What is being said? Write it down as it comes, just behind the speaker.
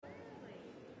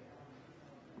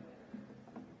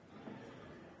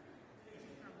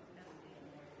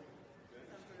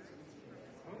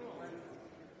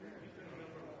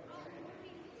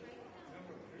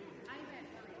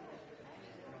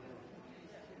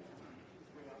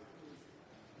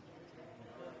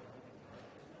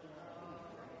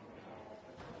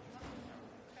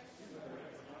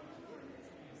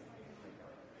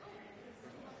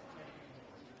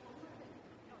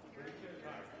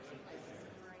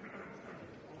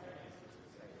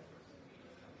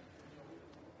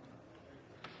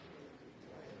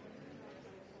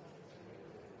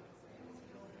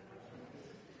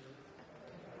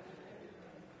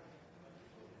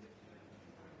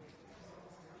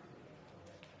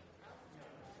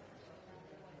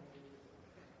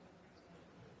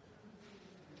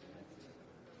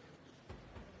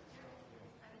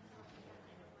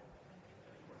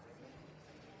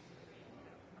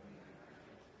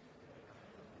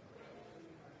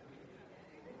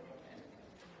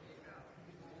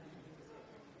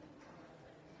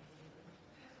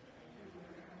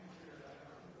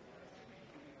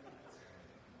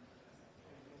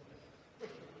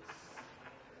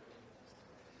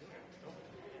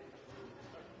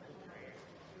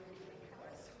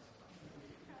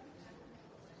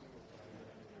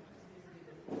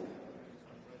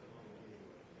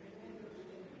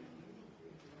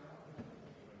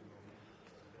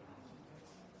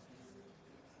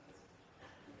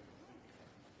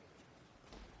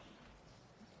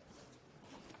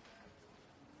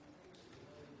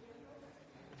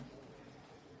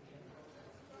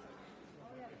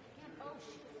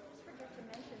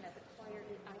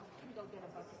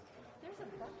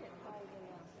bucket by the,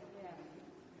 yeah,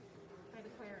 By the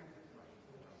clearing.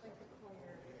 like the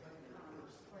clear,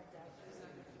 where that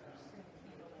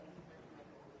is.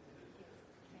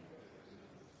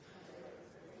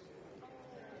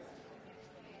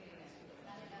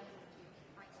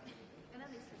 And then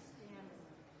they sort of stand and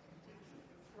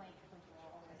flank the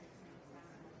wall as it moves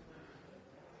down.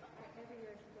 Every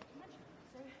year she goes, much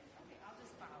nicer. Okay, I'll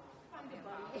just follow. Find a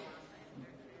buddy.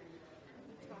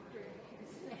 Talk to her.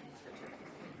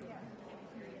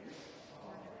 Yeah.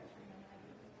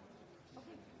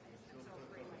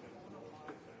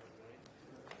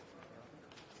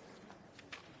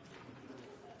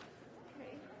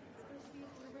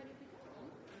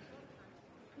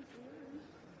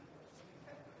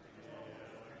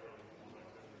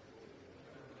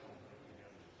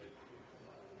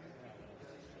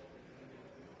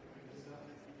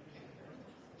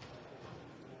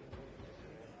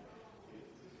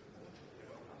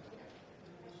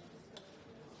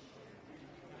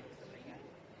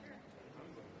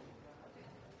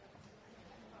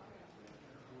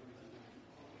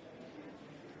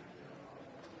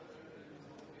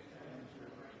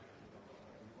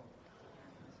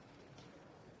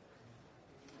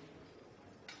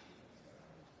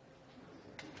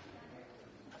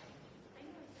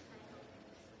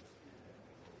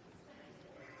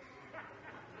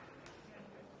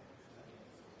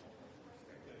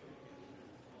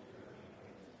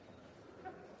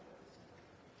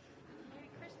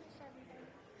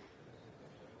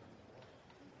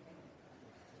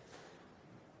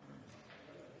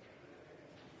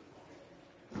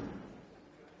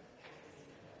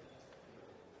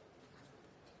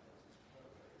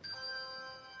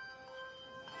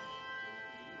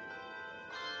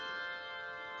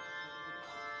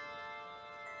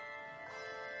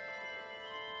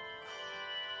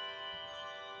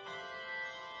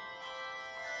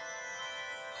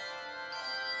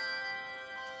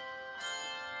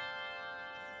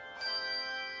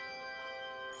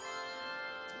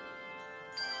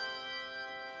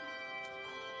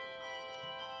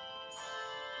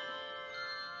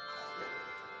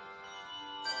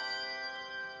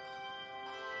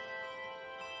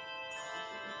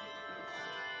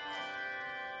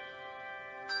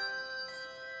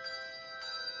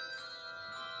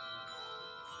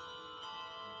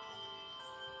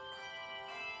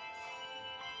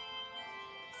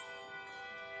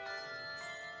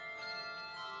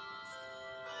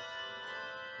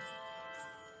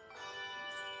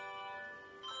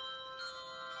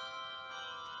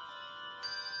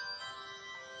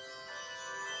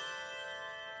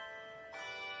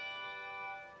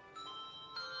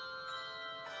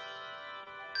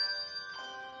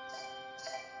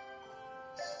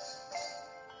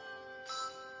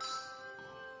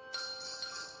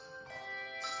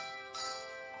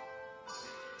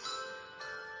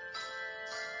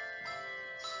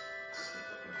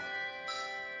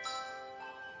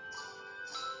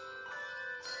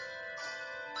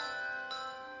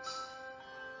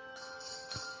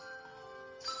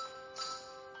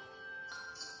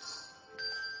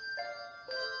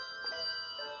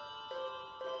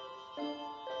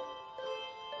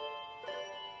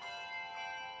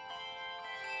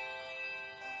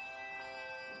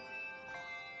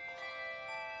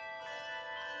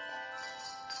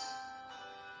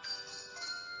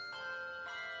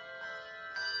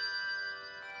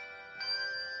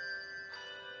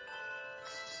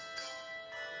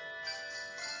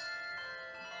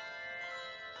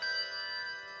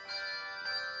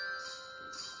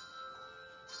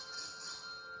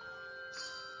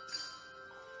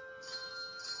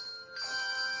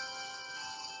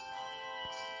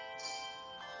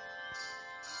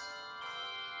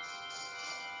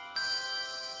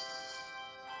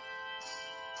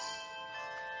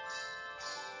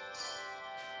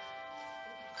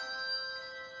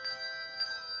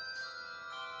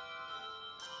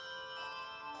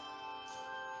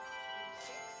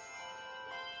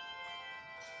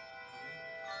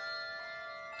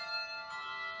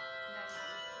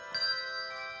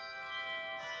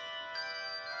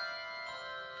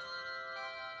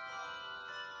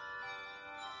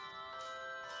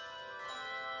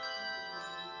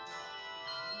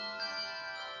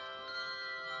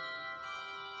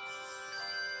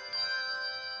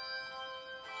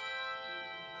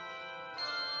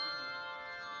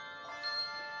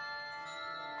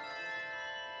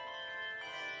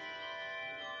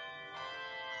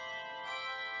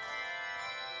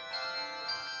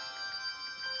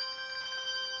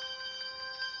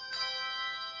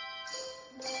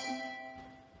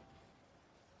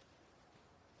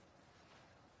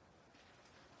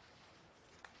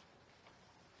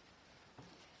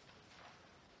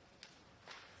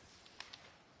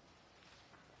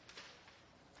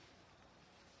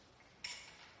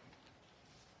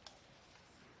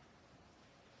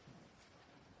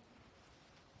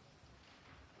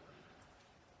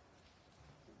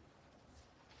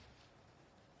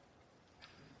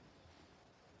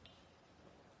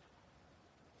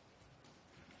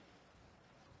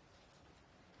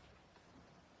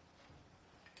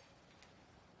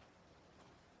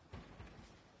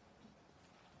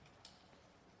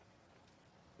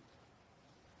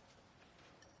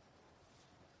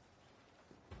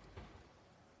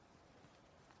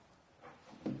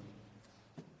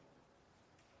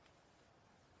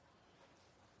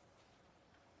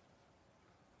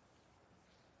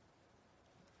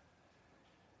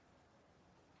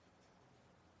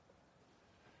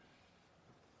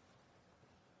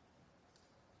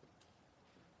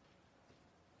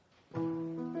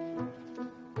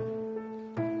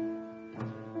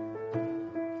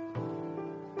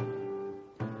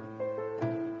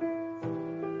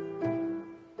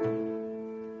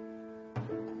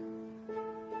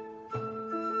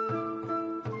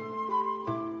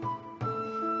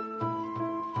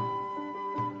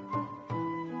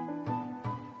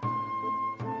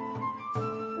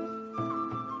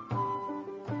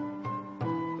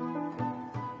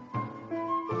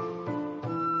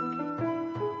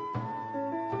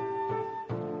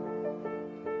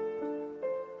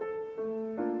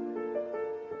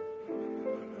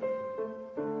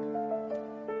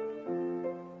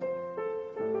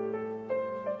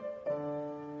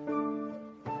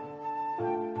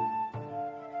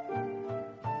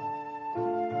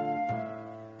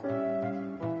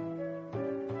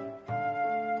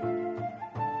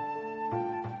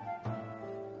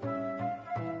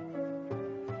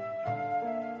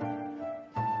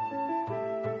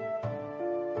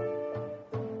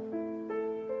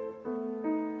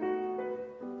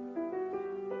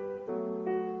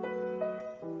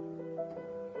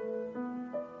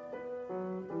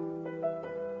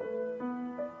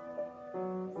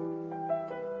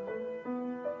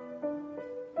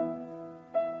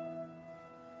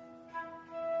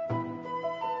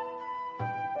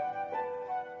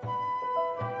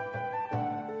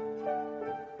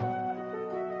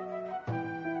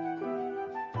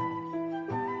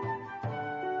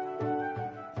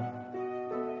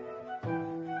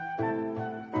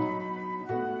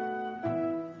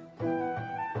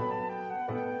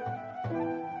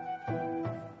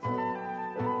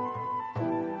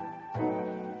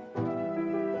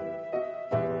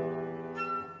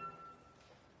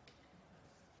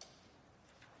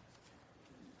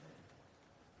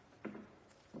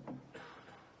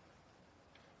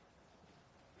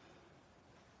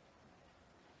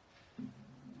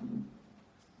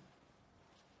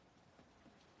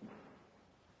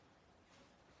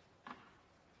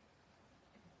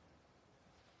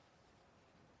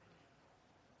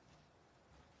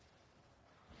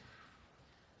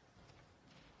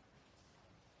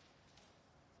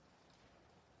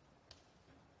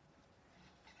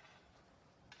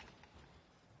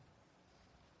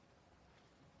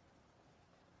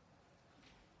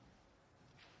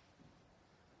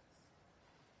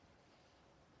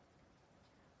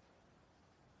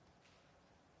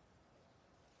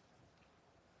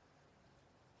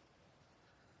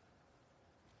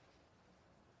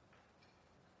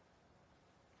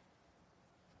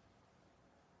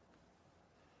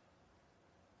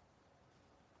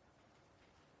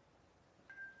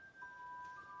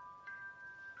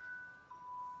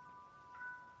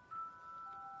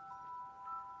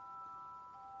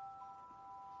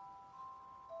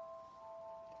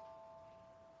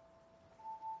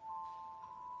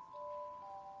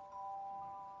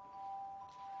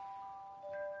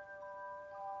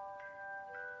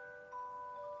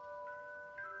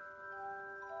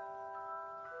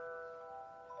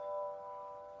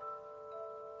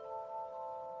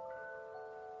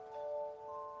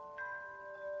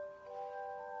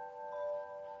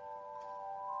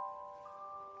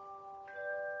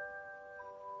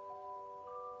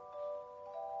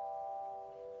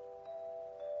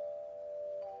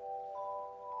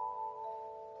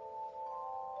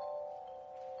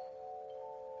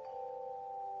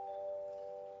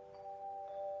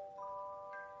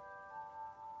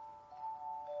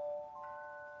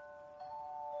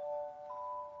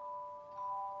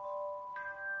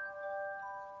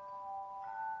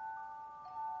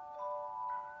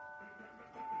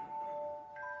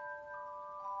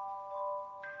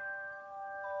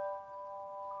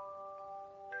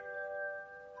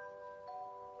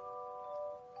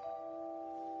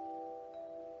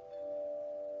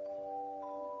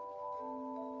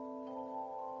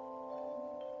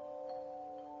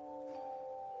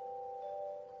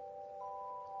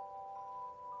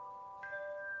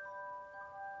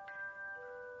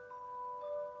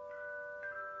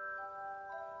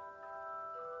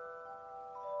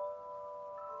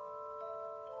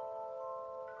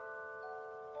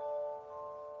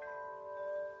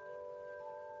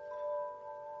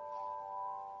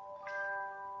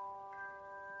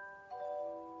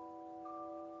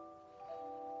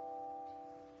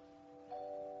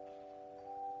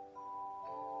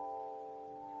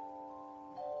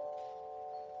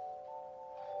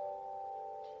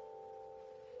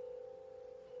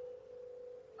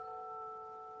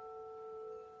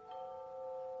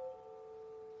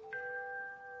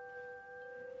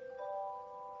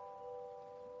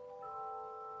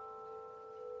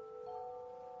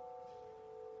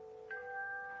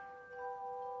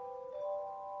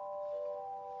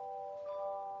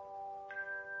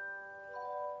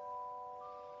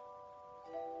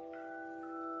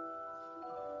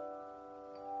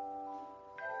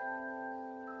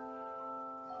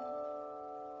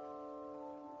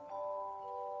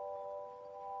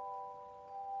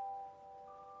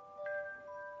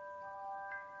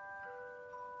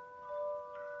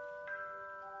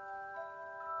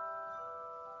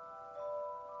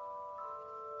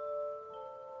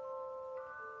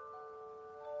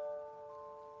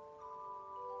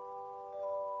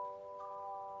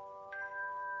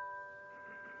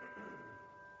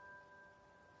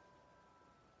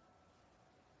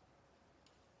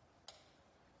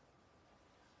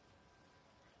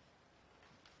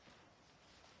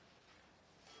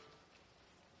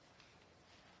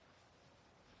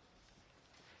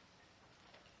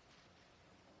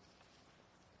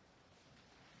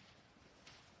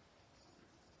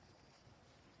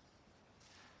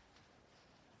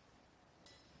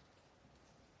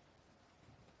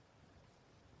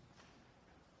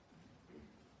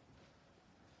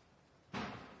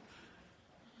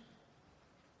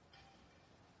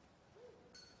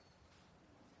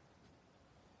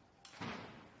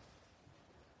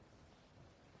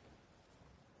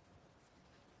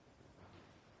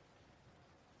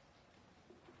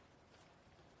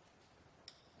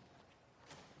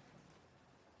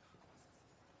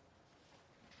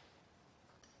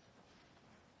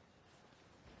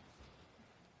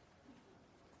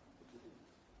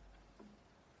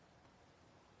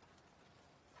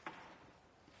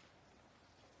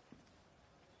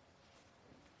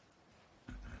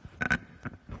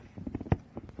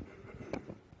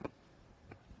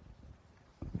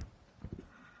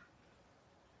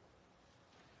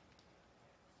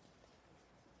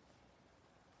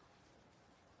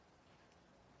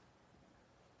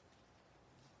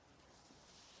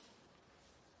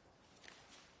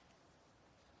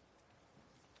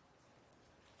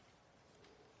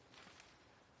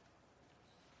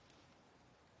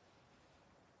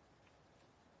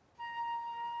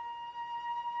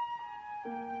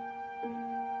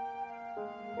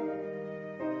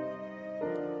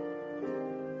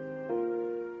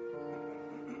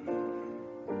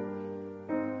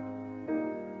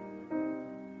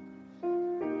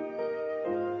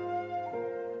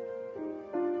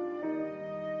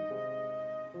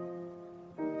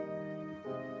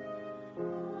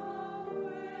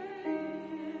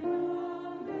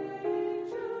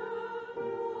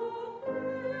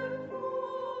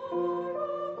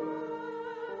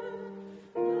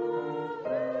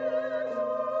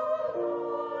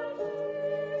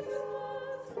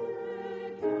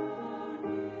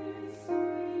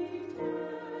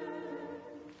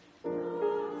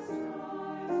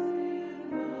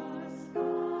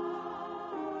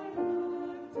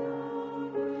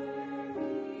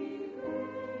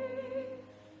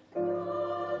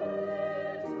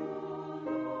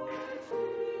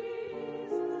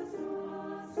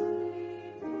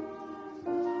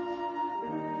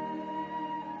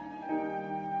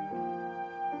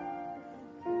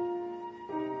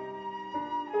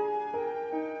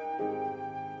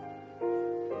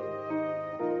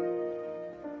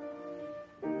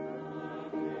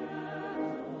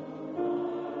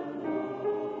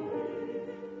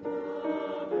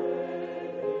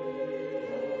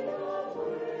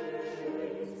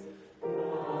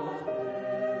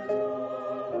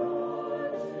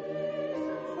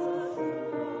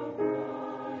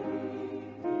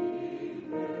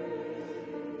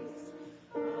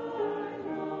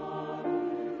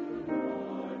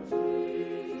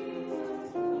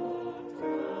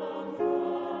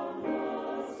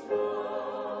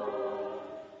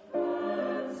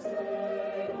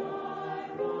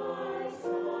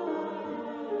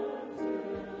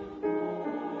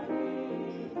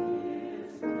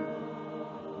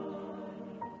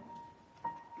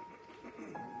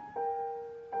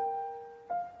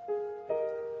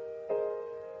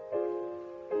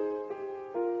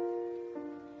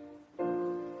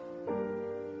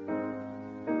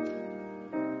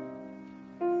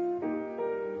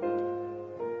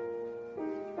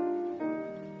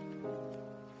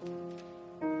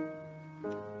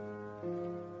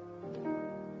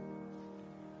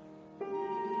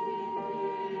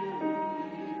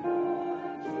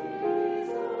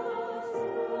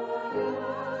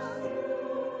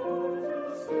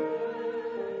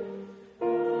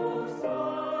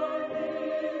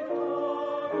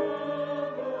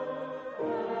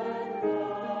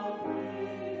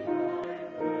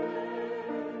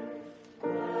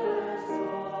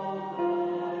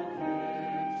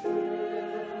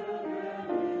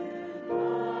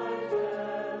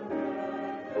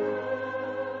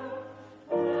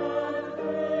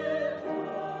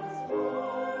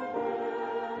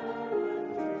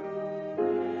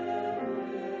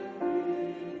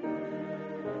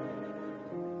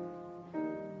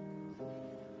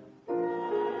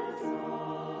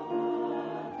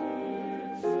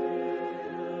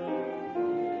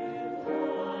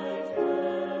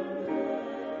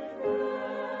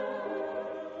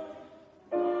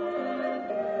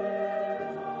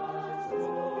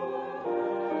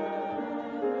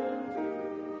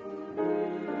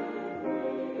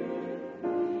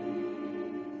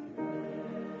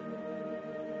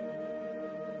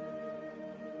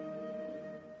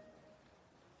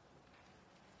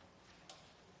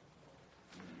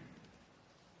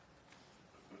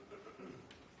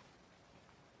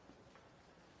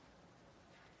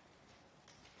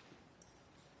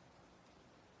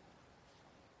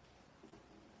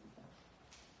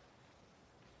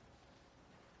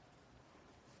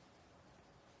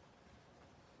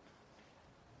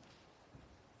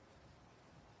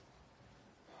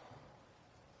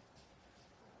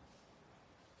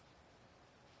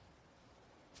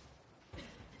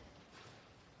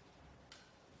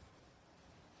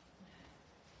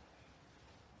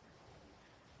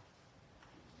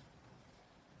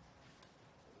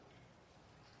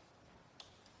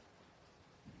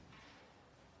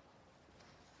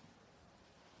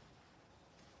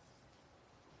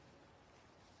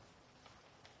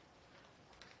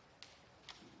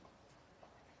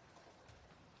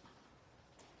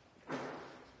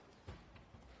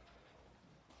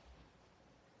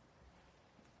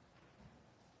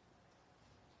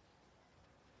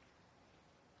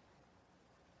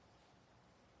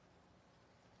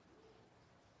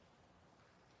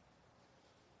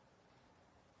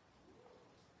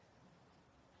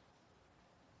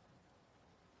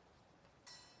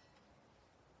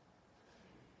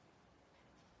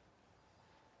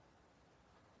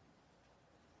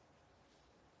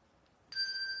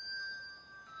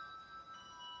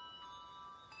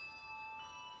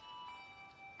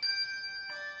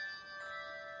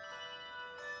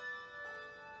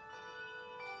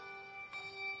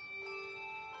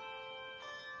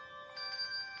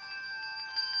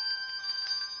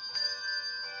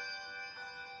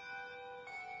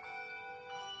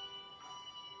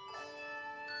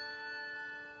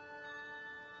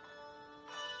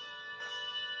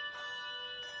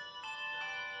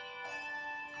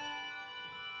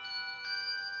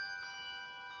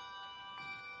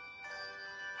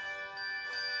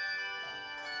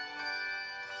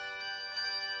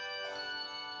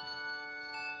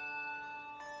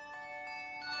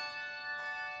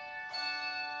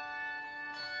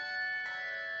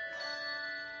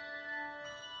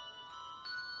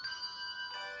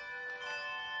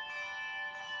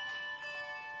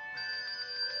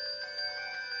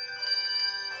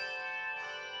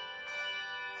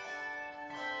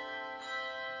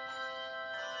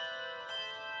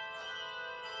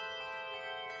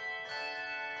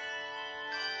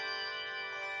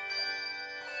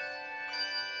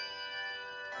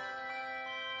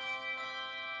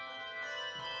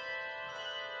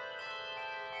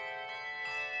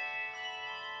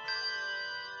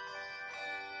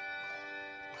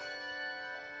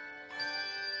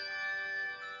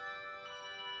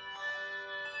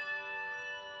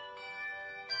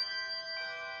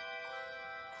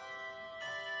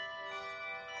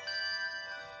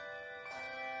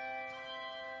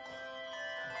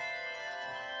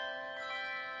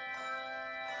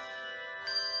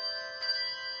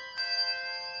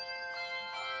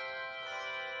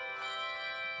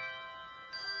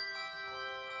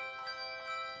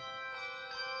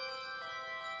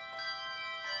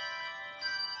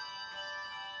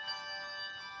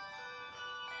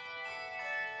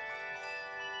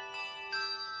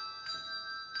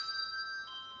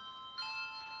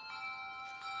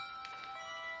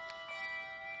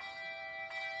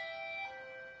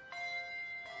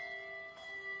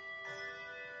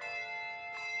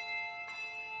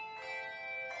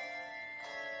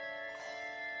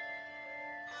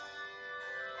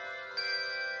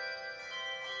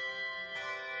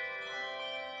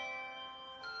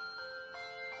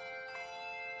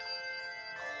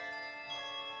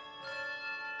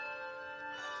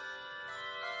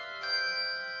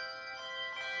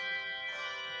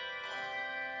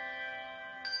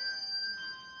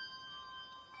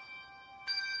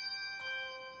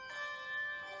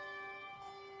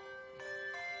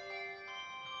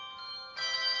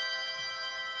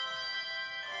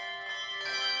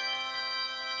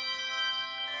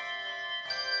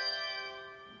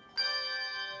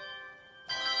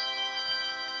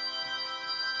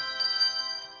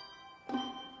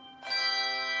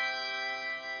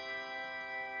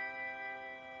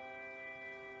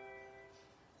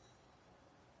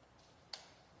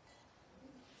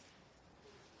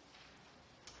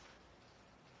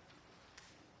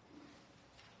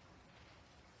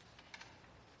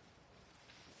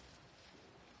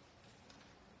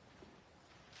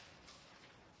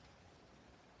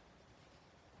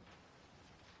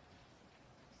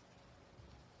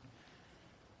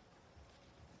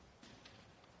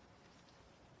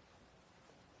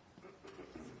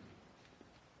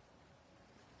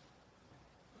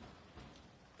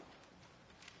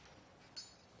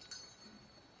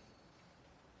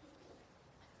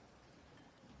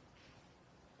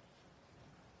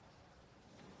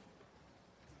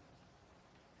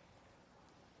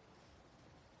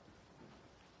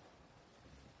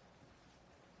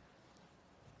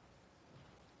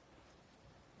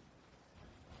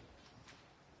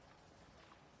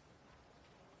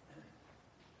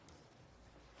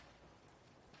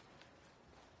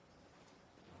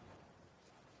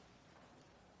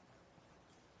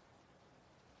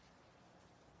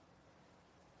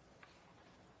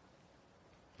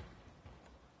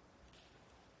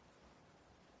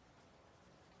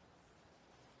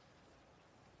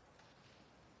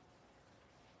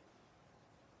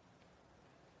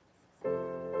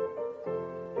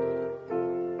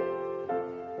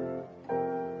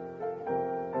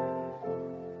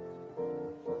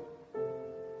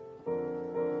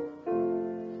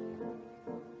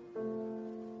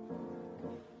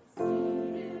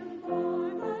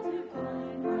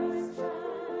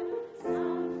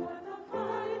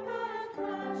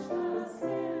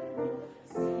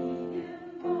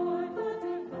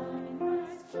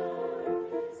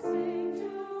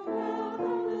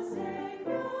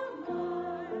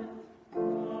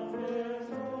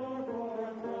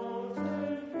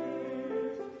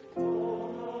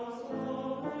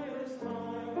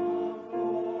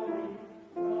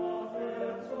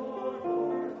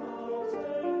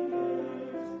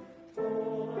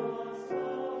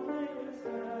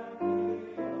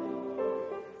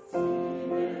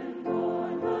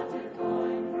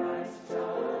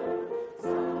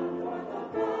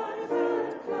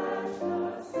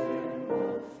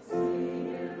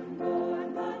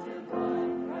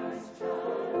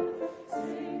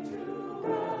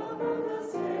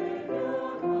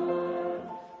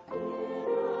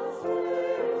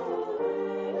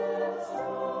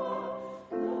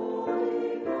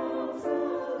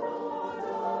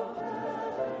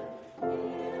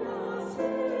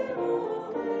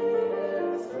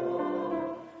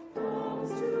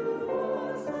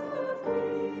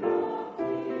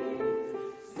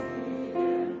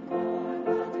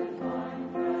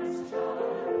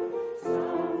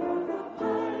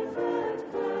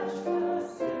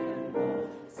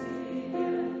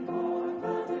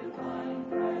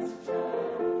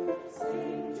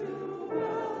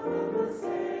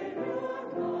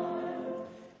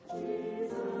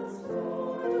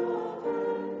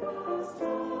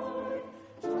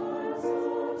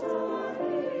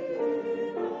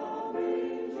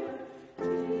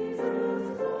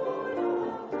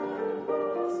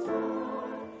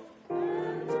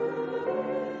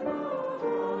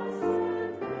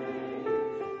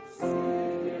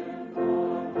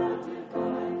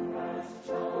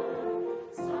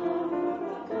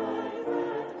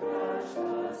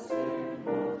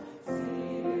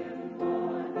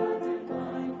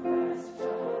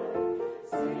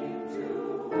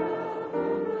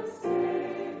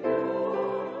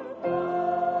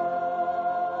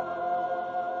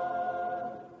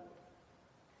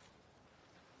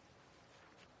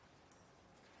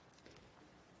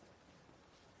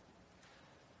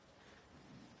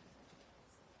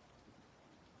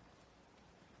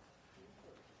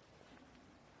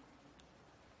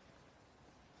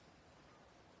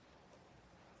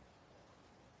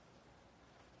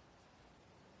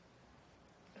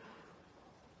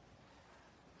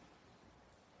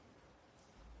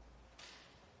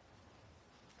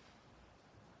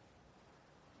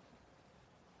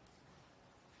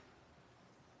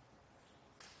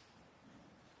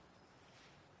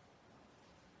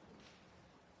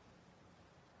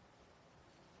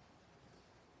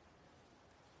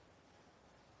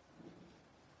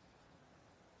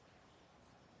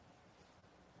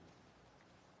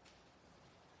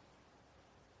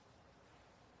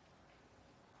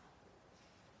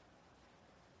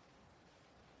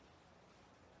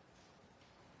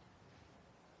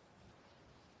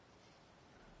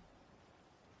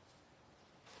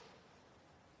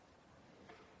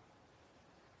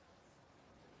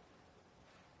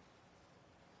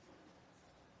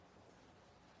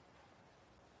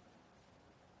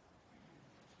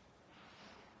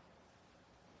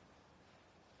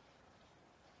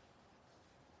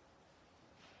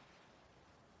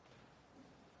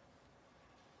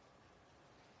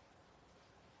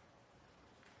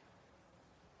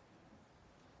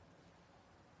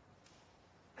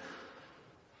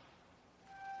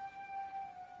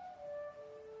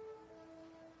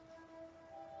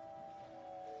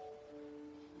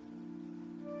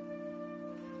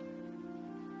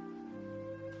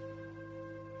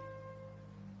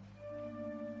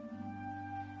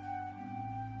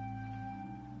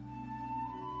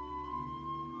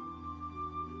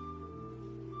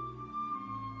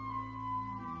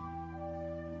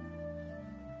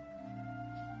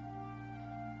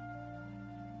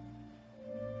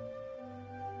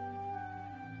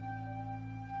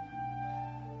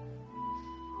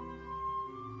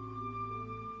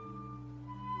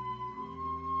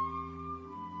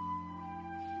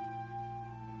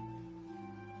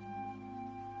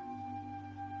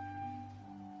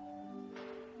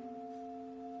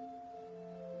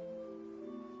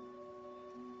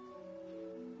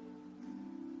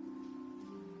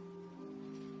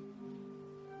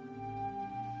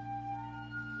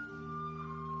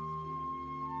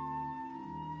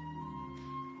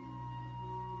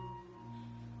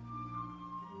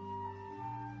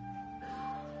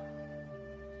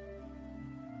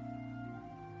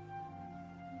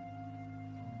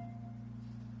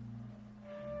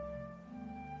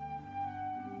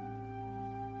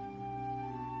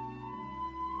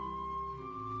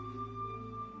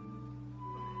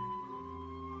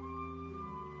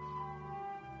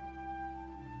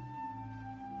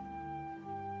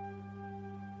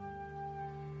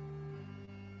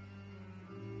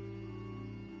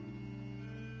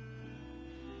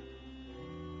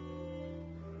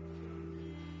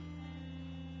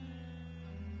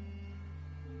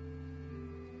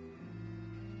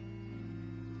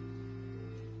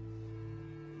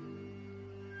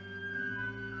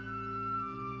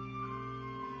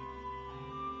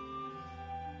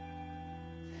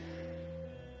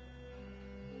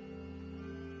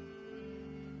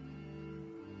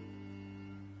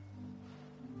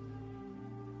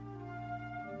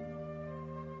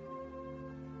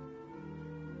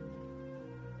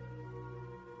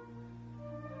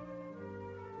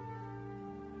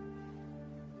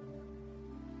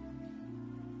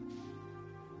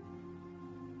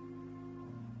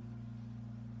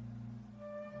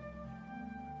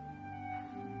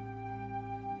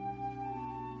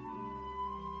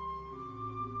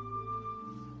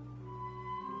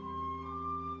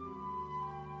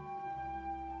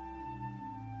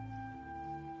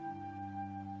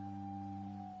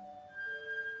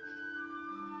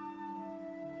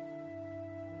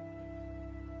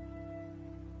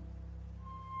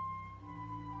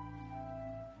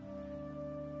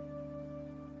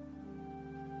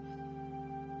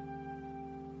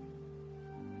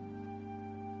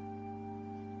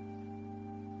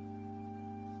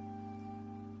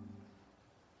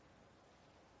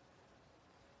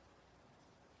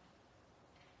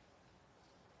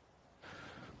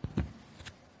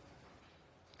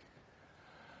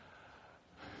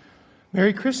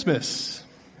 Merry Christmas.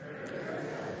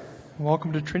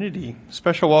 Welcome to Trinity.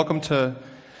 Special welcome to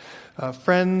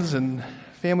friends and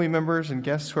family members and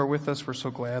guests who are with us. We're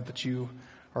so glad that you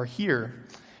are here.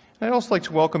 And I'd also like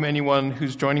to welcome anyone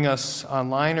who's joining us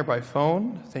online or by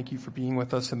phone. Thank you for being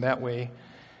with us in that way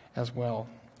as well.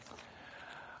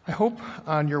 I hope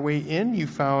on your way in you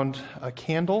found a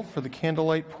candle for the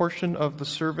candlelight portion of the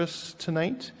service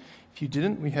tonight. If you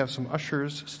didn't, we have some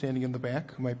ushers standing in the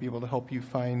back who might be able to help you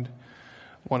find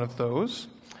one of those.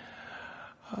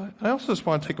 I also just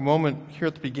want to take a moment here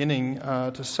at the beginning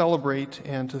to celebrate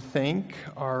and to thank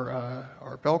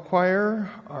our bell choir,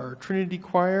 our Trinity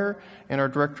choir, and our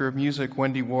director of music,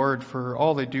 Wendy Ward, for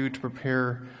all they do to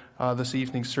prepare this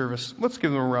evening's service. Let's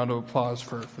give them a round of applause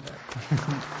for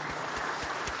that.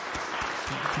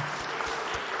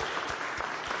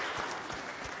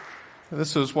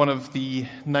 This was one of the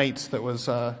nights that was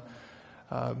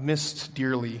missed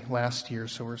dearly last year,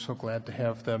 so we're so glad to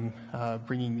have them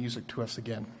bringing music to us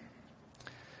again.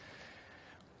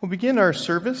 We'll begin our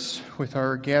service with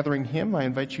our gathering hymn. I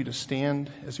invite you to stand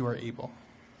as you are able.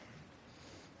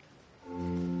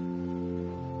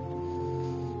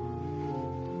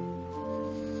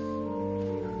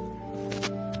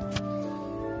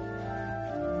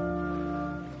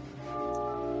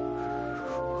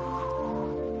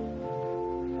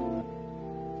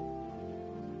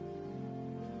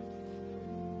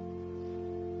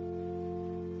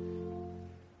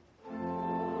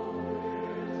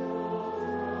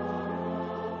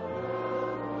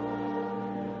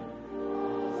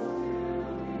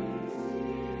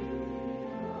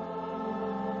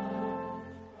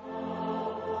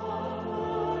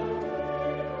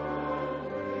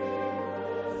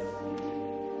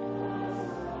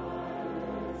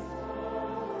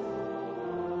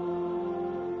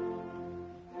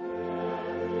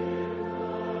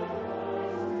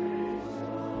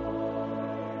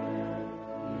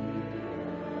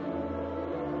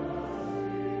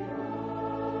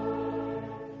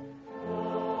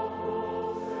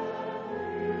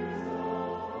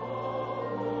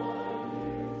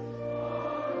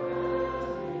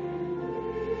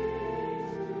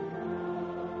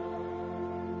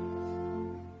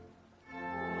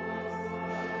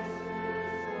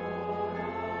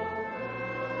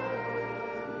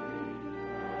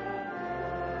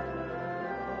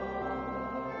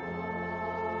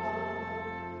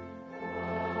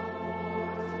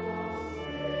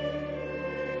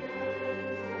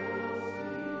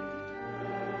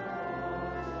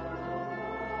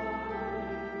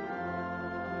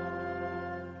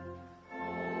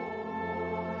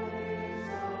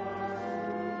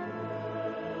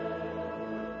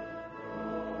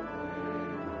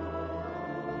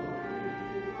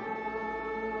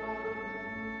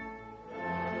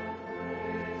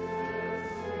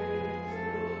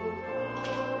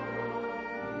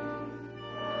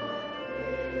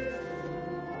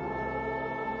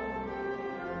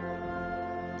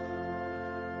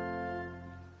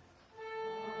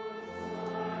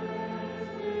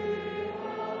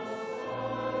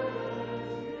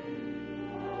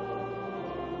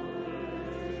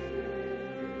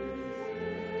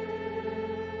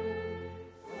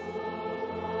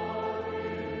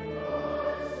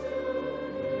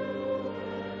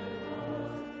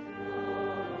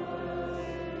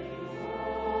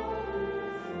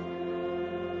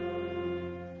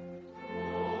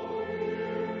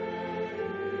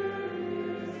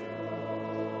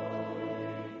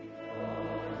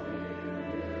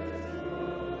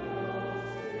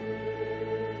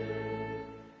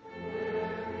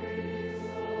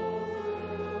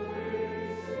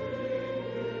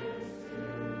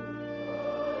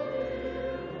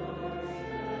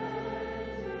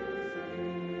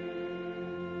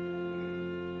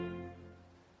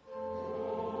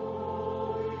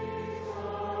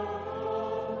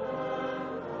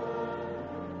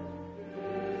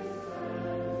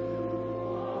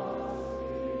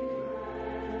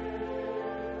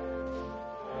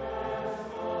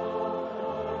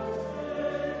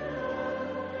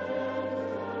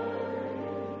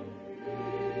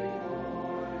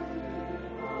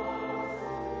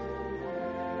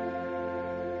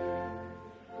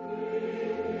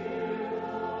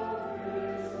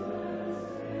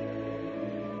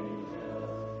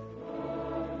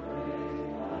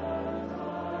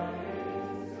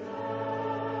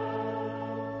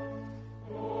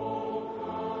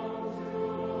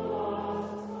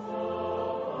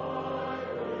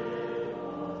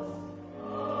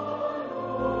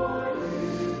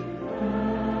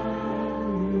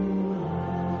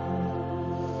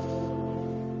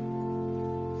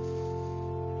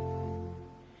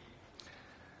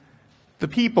 The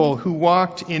people who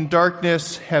walked in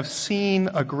darkness have seen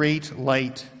a great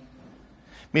light.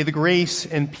 May the grace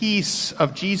and peace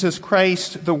of Jesus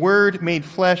Christ, the Word made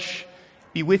flesh,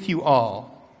 be with you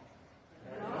all.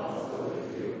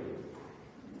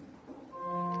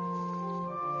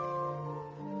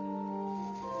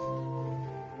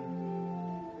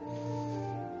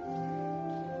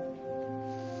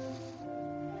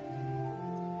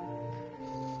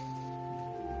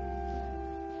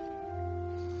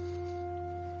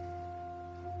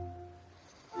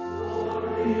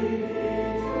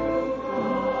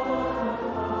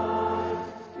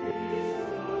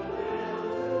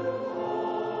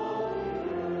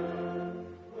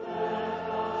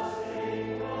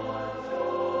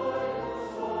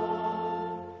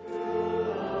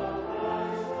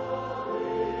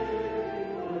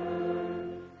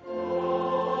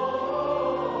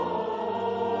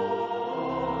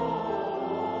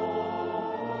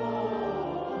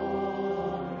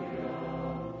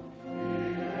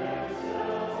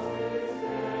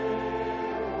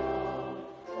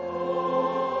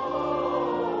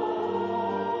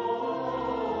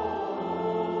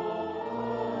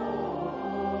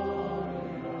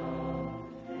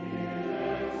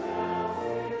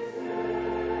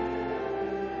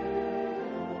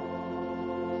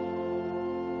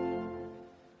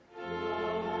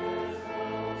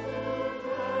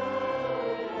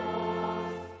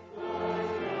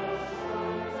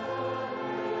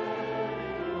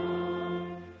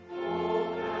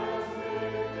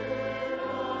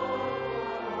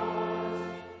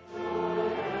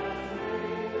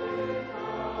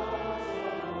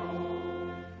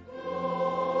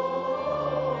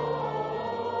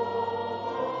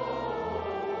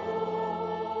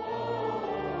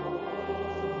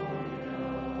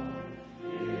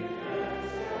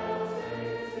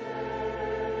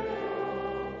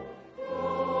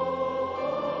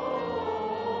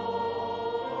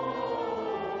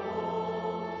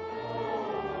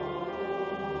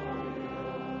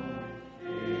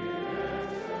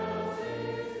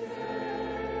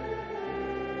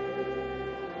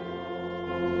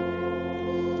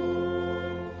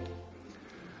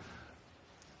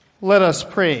 Let us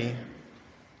pray.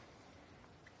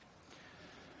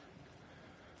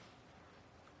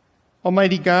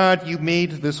 Almighty God, you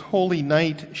made this holy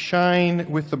night shine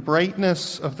with the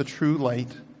brightness of the true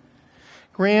light.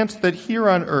 Grant that here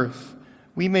on earth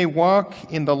we may walk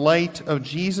in the light of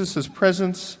Jesus'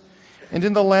 presence, and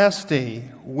in the last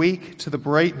day wake to the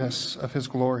brightness of his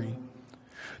glory.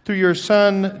 Through your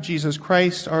Son, Jesus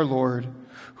Christ our Lord,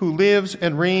 who lives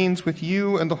and reigns with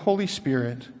you and the Holy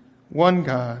Spirit, one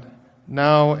God,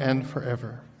 now and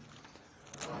forever.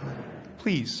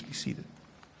 Please be seated.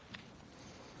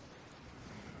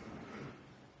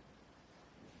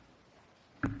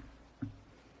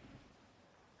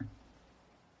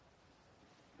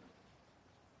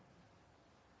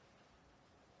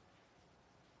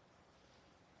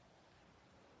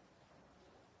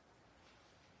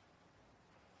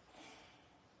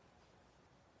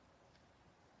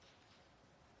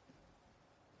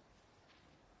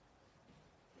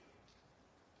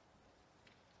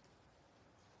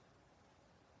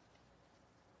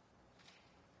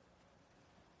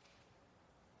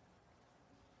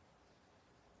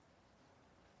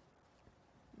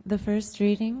 The first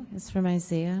reading is from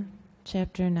Isaiah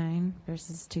chapter 9,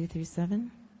 verses 2 through 7.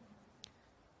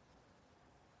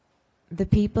 The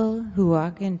people who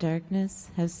walk in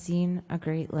darkness have seen a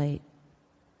great light.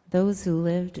 Those who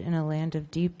lived in a land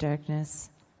of deep darkness,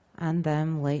 on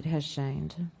them light has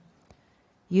shined.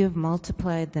 You have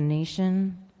multiplied the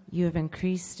nation, you have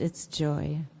increased its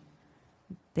joy.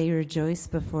 They rejoice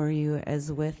before you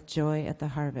as with joy at the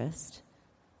harvest,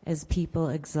 as people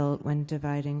exult when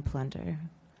dividing plunder.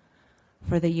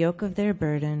 For the yoke of their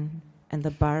burden and the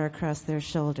bar across their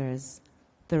shoulders,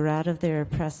 the rod of their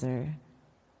oppressor,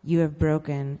 you have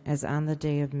broken as on the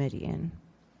day of Midian.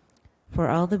 For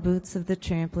all the boots of the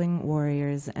trampling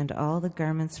warriors and all the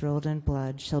garments rolled in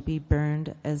blood shall be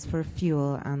burned as for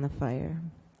fuel on the fire.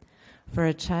 For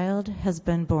a child has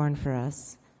been born for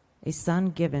us, a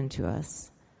son given to us.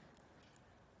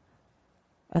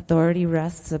 Authority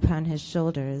rests upon his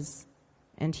shoulders,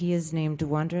 and he is named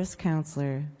Wondrous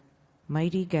Counselor,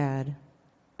 Mighty God,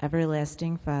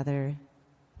 Everlasting Father,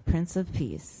 Prince of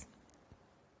Peace.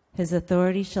 His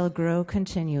authority shall grow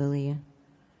continually,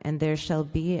 and there shall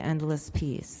be endless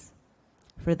peace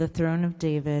for the throne of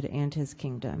David and his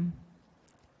kingdom.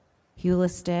 He will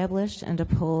establish and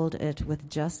uphold it with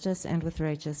justice and with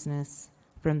righteousness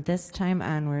from this time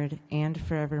onward and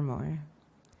forevermore.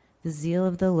 The zeal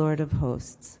of the Lord of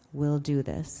hosts will do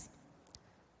this.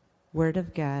 Word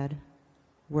of God,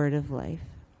 word of life.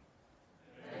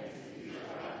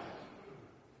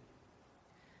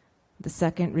 The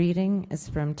second reading is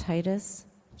from Titus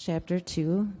chapter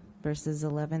 2, verses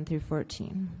 11 through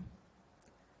 14.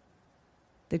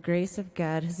 The grace of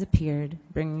God has appeared,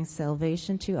 bringing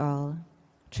salvation to all,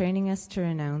 training us to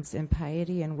renounce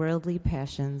impiety and worldly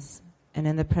passions, and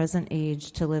in the present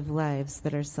age to live lives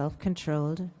that are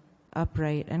self-controlled,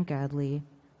 upright, and godly,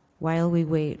 while we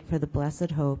wait for the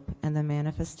blessed hope and the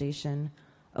manifestation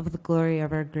of the glory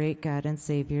of our great God and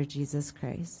Savior, Jesus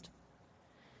Christ.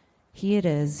 He it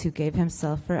is who gave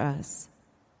himself for us,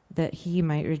 that he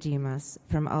might redeem us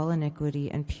from all iniquity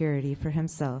and purity for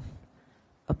himself,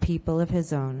 a people of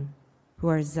his own, who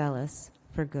are zealous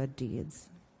for good deeds.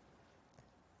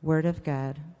 Word of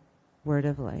God, word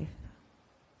of life.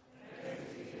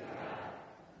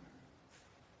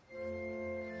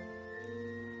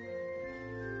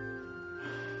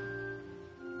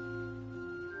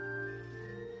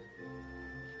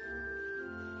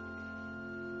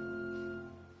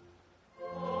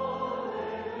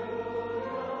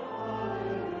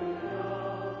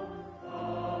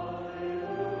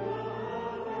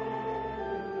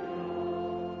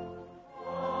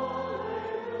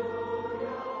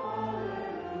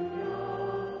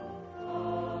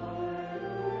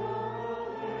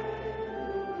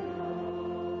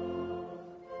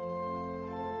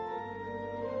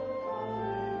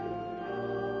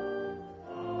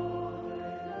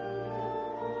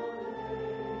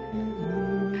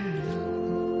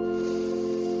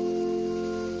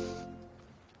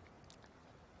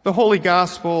 The Holy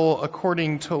Gospel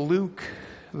according to Luke,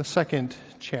 the 2nd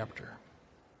chapter.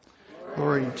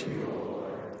 Glory to you.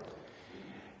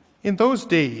 In those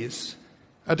days,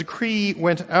 a decree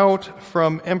went out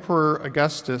from Emperor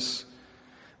Augustus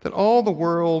that all the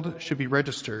world should be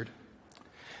registered.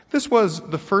 This was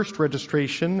the first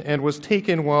registration and was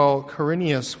taken while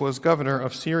Quirinius was governor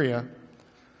of Syria.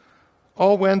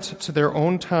 All went to their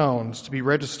own towns to be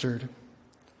registered.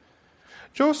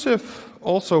 Joseph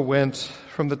also went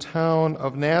from the town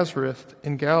of Nazareth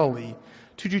in Galilee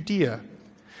to Judea,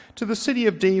 to the city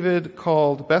of David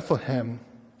called Bethlehem,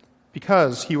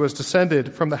 because he was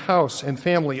descended from the house and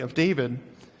family of David.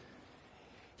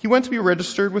 He went to be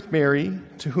registered with Mary,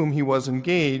 to whom he was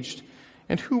engaged,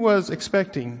 and who was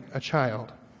expecting a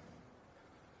child.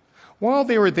 While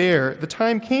they were there, the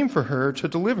time came for her to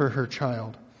deliver her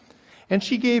child, and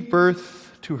she gave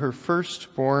birth to her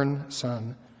firstborn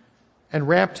son, and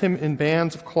wrapped him in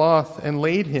bands of cloth and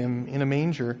laid him in a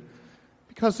manger,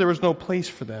 because there was no place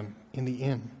for them in the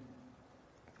inn.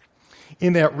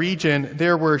 In that region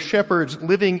there were shepherds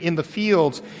living in the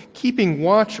fields, keeping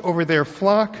watch over their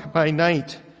flock by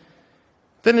night.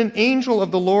 Then an angel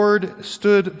of the Lord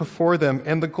stood before them,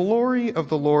 and the glory of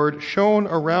the Lord shone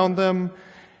around them,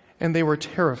 and they were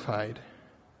terrified.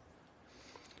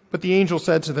 But the angel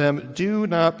said to them, "Do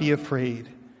not be afraid.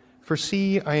 For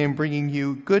see, I am bringing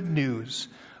you good news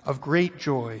of great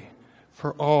joy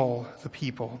for all the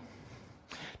people.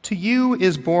 To you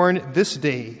is born this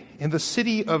day in the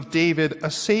city of David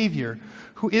a Savior,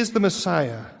 who is the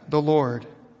Messiah, the Lord.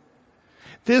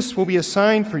 This will be a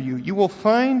sign for you. You will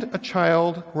find a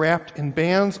child wrapped in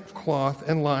bands of cloth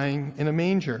and lying in a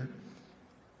manger."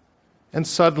 And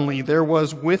suddenly there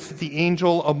was with the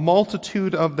angel a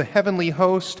multitude of the heavenly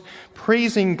host,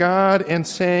 praising God and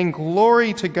saying,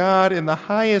 "Glory to God in the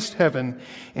highest heaven,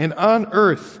 and on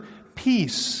earth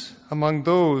peace among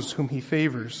those whom he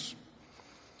favors."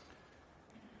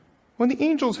 When the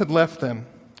angels had left them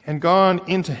and gone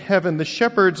into heaven, the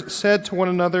shepherds said to one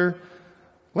another,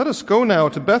 "Let us go now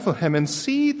to Bethlehem and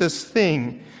see this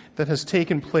thing that has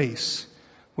taken place,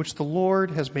 which the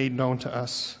Lord has made known to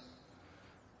us."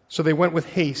 So they went with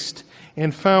haste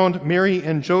and found Mary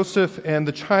and Joseph and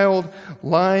the child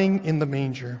lying in the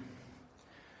manger.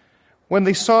 When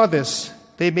they saw this,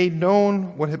 they made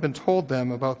known what had been told them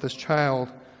about this child.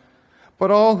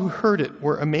 But all who heard it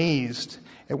were amazed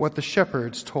at what the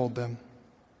shepherds told them.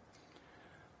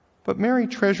 But Mary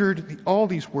treasured all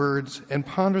these words and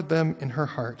pondered them in her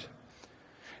heart.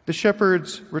 The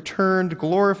shepherds returned,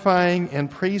 glorifying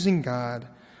and praising God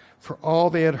for all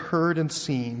they had heard and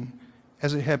seen,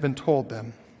 as it had been told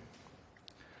them.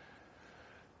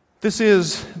 This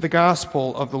is the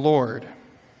gospel of the Lord.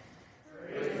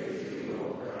 Praise to you,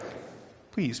 O Christ.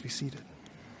 Please be seated.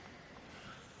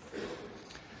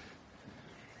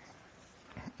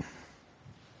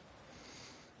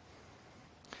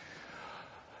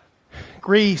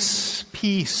 Grace,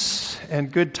 peace,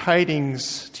 and good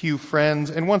tidings to you,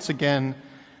 friends, and once again,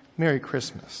 Merry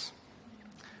Christmas.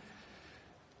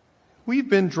 We've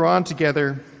been drawn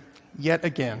together yet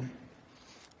again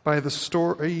by the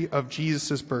story of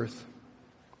Jesus' birth.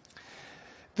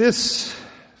 This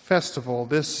festival,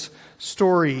 this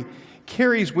story,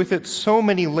 carries with it so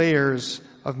many layers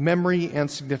of memory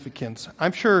and significance.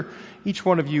 I'm sure each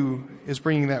one of you is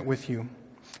bringing that with you.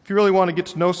 If you really want to get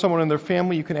to know someone in their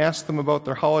family, you can ask them about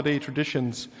their holiday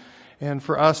traditions. And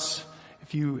for us,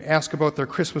 if you ask about their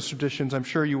Christmas traditions, I'm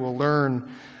sure you will learn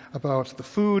about the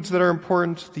foods that are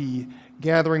important, the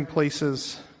gathering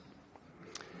places.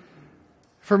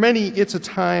 For many, it's a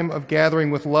time of gathering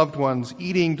with loved ones,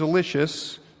 eating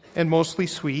delicious and mostly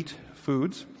sweet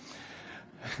foods.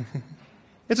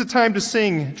 It's a time to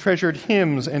sing treasured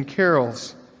hymns and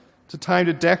carols. It's a time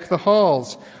to deck the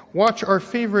halls, watch our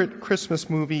favorite Christmas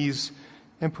movies,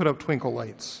 and put up twinkle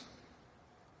lights.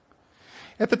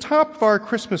 At the top of our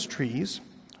Christmas trees,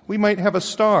 we might have a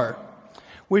star,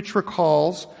 which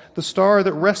recalls the star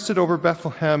that rested over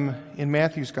Bethlehem in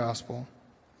Matthew's Gospel.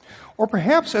 Or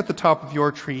perhaps at the top of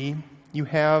your tree, you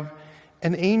have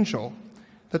an angel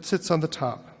that sits on the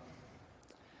top.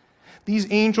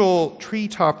 These angel tree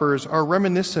toppers are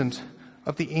reminiscent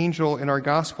of the angel in our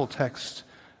Gospel text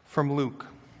from Luke.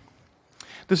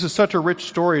 This is such a rich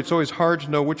story, it's always hard to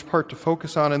know which part to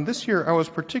focus on. And this year I was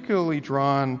particularly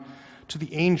drawn to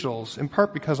the angels, in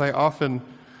part because I often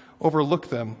overlook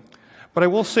them. But I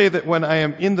will say that when I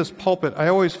am in this pulpit, I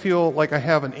always feel like I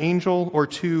have an angel or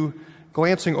two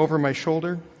glancing over my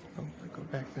shoulder. Oh, go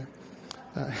back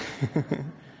there.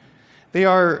 They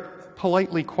are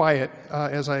politely quiet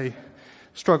as I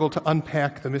struggle to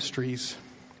unpack the mysteries.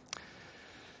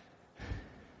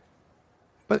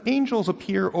 But angels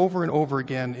appear over and over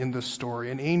again in this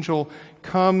story. An angel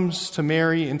comes to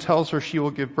Mary and tells her she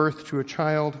will give birth to a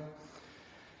child.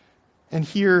 And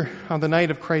here, on the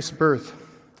night of Christ's birth,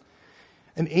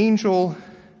 an angel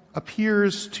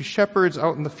appears to shepherds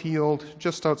out in the field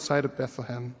just outside of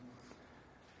Bethlehem.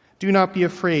 "Do not be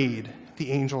afraid,"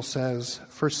 the angel says,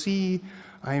 "for see,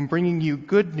 I am bringing you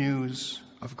good news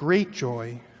of great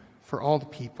joy for all the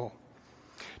people.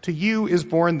 To you is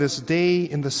born this day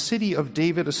in the city of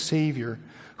David a Savior,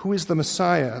 who is the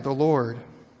Messiah, the Lord.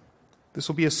 This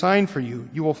will be a sign for you.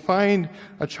 You will find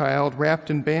a child wrapped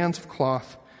in bands of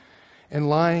cloth and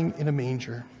lying in a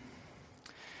manger."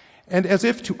 And as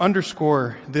if to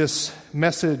underscore this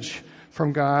message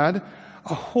from God,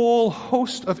 a whole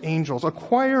host of angels, a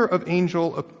choir of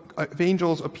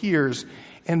angels appears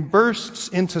and bursts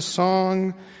into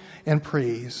song and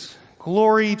praise.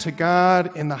 Glory to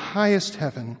God in the highest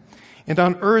heaven, and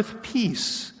on earth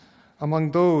peace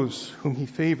among those whom he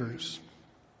favors.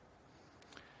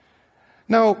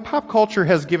 Now, pop culture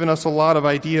has given us a lot of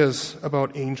ideas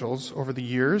about angels over the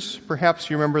years. Perhaps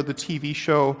you remember the TV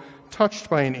show Touched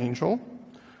by an Angel.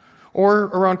 Or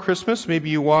around Christmas, maybe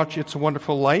you watch It's a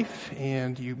Wonderful Life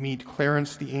and you meet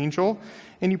Clarence the angel.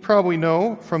 And you probably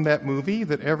know from that movie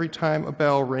that every time a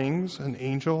bell rings, an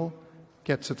angel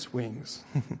gets its wings.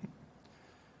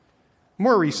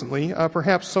 More recently,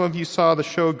 perhaps some of you saw the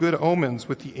show Good Omens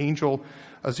with the angel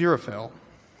Aziraphale.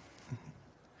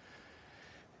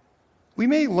 We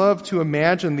may love to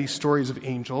imagine these stories of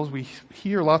angels. We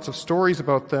hear lots of stories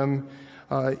about them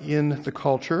in the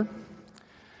culture.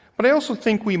 But I also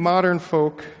think we modern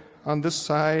folk on this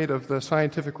side of the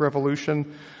scientific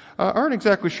revolution aren't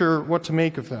exactly sure what to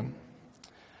make of them.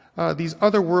 These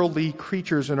otherworldly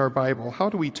creatures in our Bible, how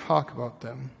do we talk about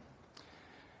them?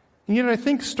 And yet I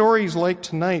think stories like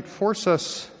tonight force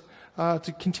us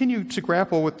to continue to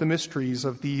grapple with the mysteries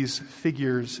of these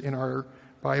figures in our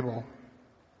Bible.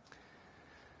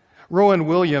 Rowan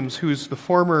Williams, who's the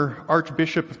former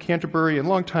Archbishop of Canterbury and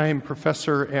longtime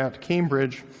professor at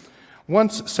Cambridge,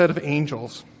 once said of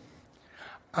angels,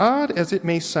 "Odd as it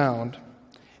may sound,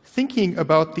 thinking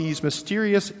about these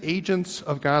mysterious agents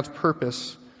of God's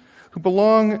purpose who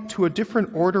belong to a different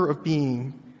order of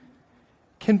being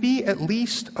can be at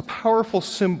least a powerful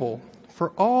symbol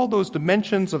for all those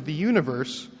dimensions of the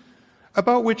universe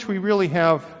about which we really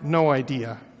have no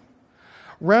idea.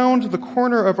 Round the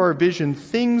corner of our vision,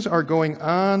 things are going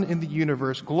on in the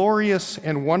universe, glorious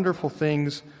and wonderful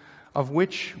things of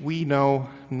which we know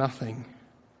nothing."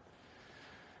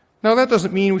 Now, that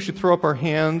doesn't mean we should throw up our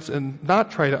hands and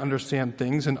not try to understand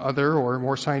things in other or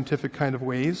more scientific kind of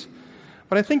ways,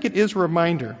 but I think it is a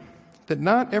reminder that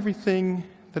not everything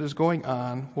that is going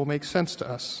on will make sense to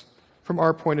us from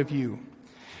our point of view.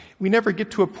 We never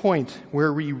get to a point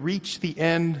where we reach the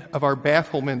end of our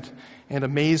bafflement and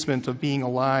amazement of being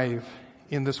alive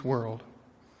in this world.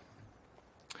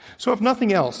 So if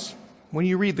nothing else, when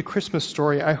you read the Christmas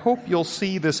story, I hope you'll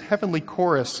see this heavenly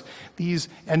chorus, these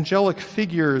angelic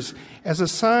figures, as a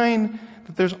sign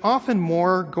that there's often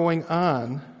more going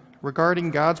on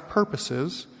regarding God's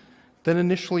purposes than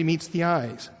initially meets the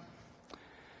eyes.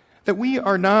 That we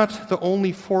are not the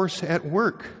only force at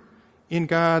work in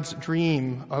God's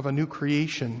dream of a new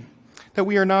creation, that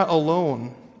we are not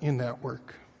alone in that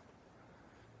work.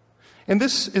 And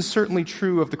this is certainly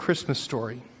true of the Christmas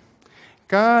story.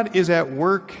 God is at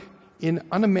work in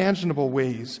unimaginable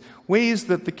ways, ways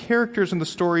that the characters in the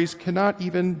stories cannot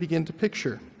even begin to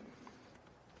picture.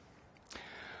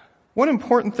 One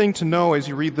important thing to know as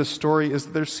you read this story is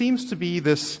that there seems to be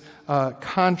this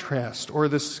contrast or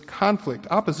this conflict,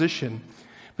 opposition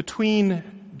between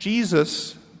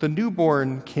Jesus, the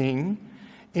newborn king,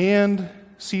 and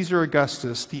Caesar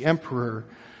Augustus, the emperor,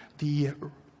 the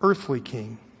earthly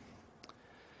king.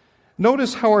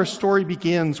 Notice how our story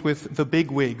begins with the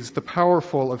bigwigs, the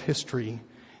powerful of history,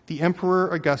 the Emperor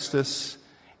Augustus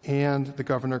and the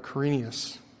Governor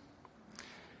Quirinius.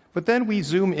 But then we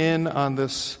zoom in on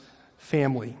this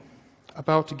family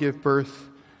about to give birth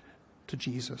to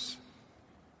Jesus.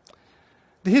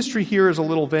 The history here is a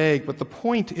little vague, but the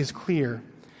point is clear.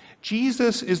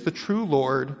 Jesus is the true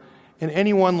Lord, and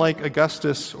anyone like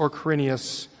Augustus or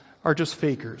Quirinius are just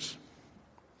fakers.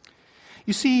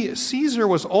 You see, Caesar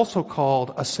was also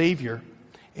called a Savior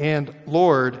and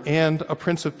Lord and a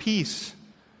Prince of Peace.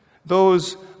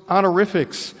 Those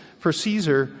honorifics for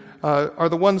Caesar are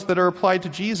the ones that are applied to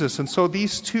Jesus, and so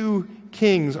these two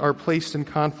kings are placed in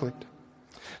conflict.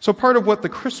 So part of what the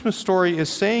Christmas story is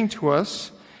saying to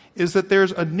us is that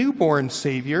there's a newborn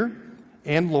Savior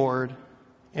and Lord,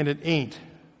 and it ain't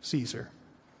Caesar.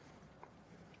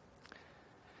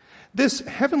 This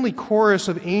heavenly chorus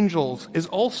of angels is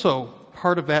also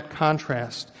part of that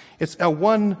contrast. It's a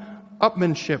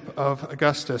one-upmanship of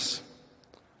Augustus.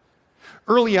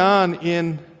 Early on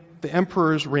in the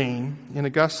emperor's reign, in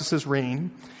Augustus's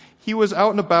reign, he was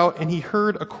out and about and he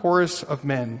heard a chorus of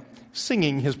men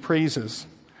singing his praises.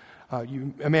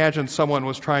 You imagine someone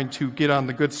was trying to get on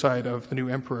the good side of the new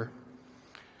emperor.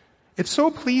 It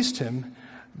so pleased him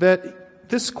that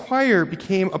this choir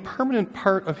became a permanent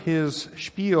part of his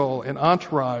spiel and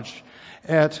entourage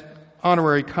at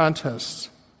honorary contests.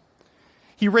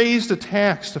 He raised a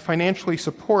tax to financially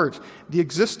support the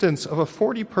existence of a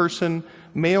 40-person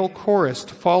male chorus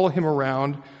to follow him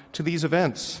around to these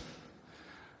events.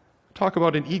 Talk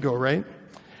about an ego, right?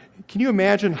 Can you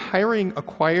imagine hiring a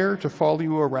choir to follow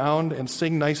you around and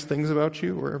sing nice things about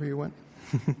you wherever you went?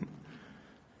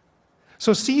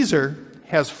 So Caesar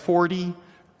has 40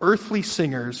 earthly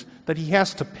singers that he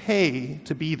has to pay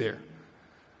to be there.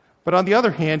 But on the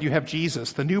other hand, you have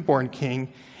Jesus, the newborn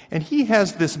king, and he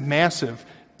has this massive,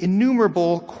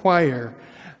 innumerable choir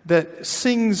that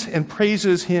sings and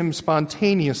praises him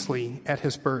spontaneously at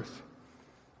his birth.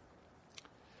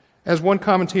 As one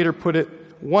commentator put it,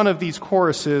 one of these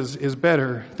choruses is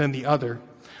better than the other.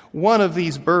 One of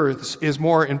these births is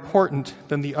more important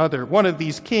than the other. One of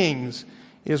these kings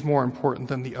is more important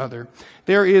than the other.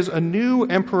 There is a new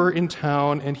emperor in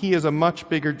town, and he is a much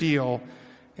bigger deal,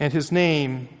 and his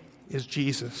name is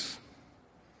Jesus.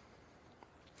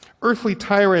 Earthly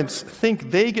tyrants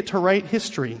think they get to write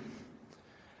history,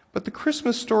 but the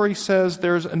Christmas story says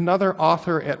there's another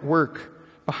author at work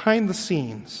behind the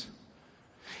scenes.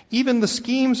 Even the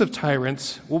schemes of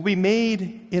tyrants will be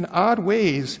made in odd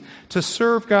ways to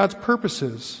serve God's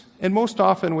purposes, and most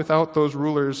often without those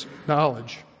rulers'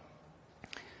 knowledge.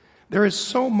 There is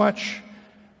so much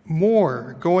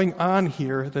more going on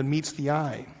here than meets the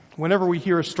eye. Whenever we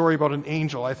hear a story about an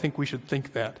angel, I think we should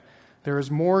think that. There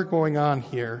is more going on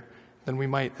here than we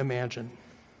might imagine.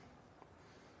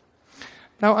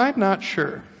 Now, I'm not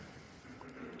sure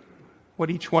what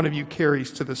each one of you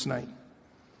carries to this night.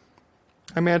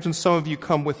 I imagine some of you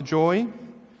come with joy,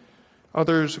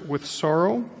 others with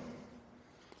sorrow,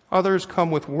 others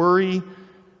come with worry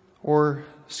or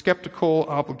skeptical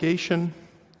obligation.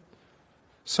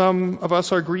 Some of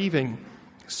us are grieving,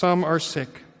 some are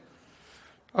sick.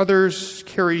 Others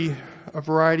carry a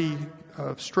variety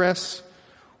of stress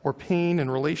or pain in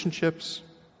relationships.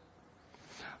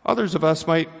 Others of us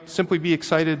might simply be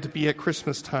excited to be at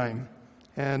Christmas time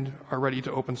and are ready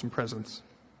to open some presents.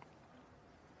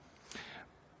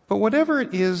 But whatever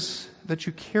it is that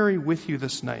you carry with you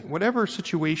this night, whatever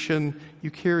situation you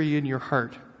carry in your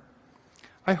heart,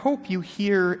 I hope you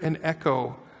hear an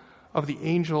echo of the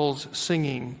angels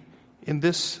singing in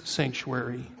this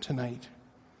sanctuary tonight.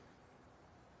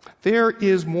 There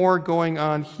is more going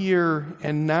on here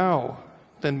and now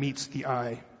than meets the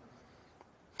eye.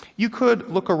 You could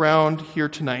look around here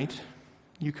tonight.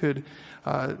 You could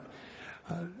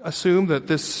assume that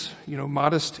this,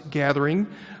 modest gathering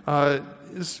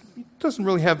doesn't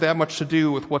really have that much to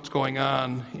do with what's going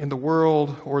on in the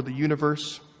world or the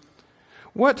universe.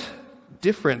 What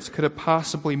difference could it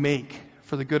possibly make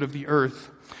for the good of the earth?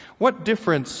 What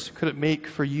difference could it make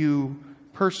for you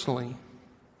personally?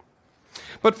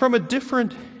 but from a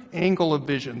different angle of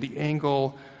vision, the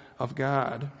angle of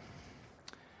God.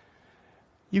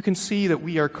 You can see that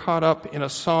we are caught up in a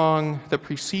song that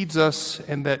precedes us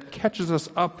and that catches us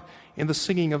up in the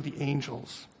singing of the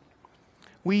angels.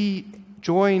 We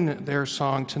join their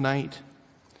song tonight.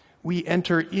 We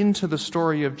enter into the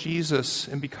story of Jesus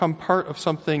and become part of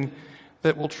something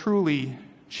that will truly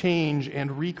change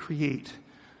and recreate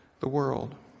the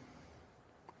world.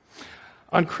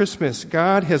 On Christmas,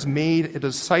 God has made a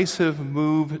decisive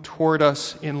move toward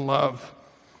us in love.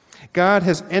 God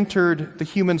has entered the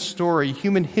human story,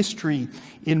 human history,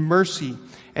 in mercy,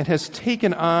 and has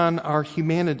taken on our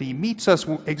humanity, meets us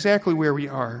exactly where we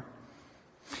are.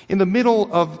 In the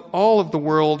middle of all of the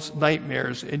world's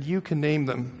nightmares, and you can name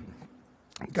them,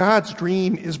 God's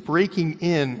dream is breaking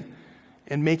in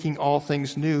and making all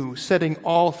things new, setting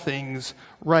all things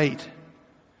right.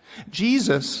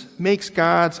 Jesus makes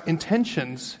God's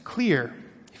intentions clear.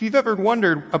 If you've ever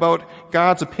wondered about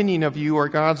God's opinion of you or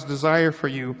God's desire for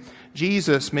you,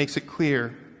 Jesus makes it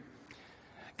clear.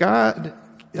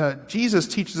 Jesus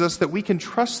teaches us that we can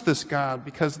trust this God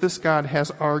because this God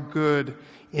has our good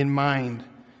in mind.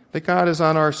 That God is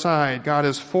on our side. God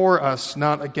is for us,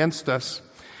 not against us.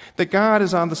 That God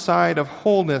is on the side of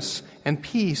wholeness and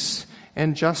peace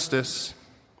and justice.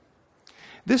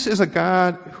 This is a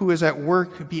God who is at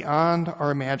work beyond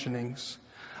our imaginings,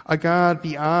 a God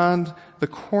beyond the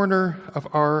corner of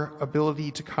our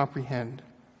ability to comprehend.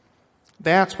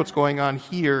 That's what's going on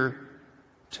here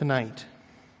tonight.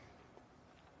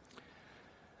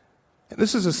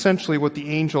 This is essentially what the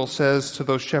angel says to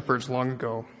those shepherds long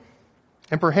ago.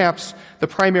 And perhaps the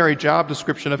primary job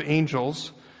description of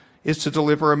angels is to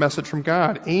deliver a message from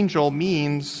God. Angel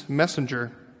means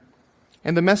messenger.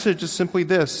 And the message is simply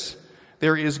this: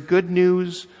 there is good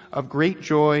news of great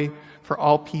joy for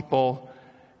all people,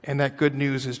 and that good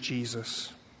news is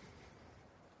Jesus.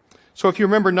 So if you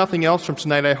remember nothing else from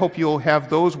tonight, I hope you'll have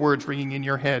those words ringing in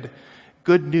your head.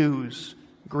 Good news,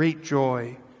 great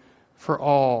joy for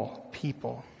all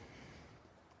people.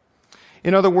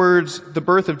 In other words, the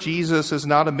birth of Jesus is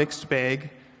not a mixed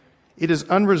bag. It is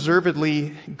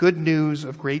unreservedly good news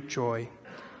of great joy.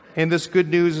 And this good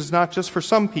news is not just for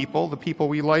some people, the people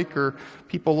we like or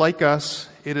people like us.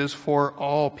 It is for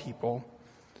all people.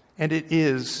 And it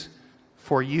is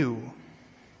for you.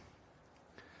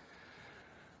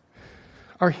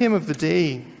 Our hymn of the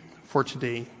day for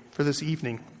today, for this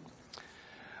evening,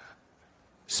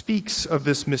 speaks of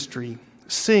this mystery,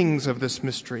 sings of this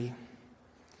mystery.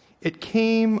 It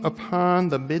came upon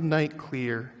the midnight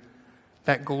clear,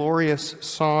 that glorious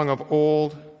song of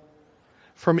old,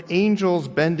 from angels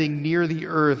bending near the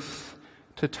earth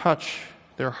to touch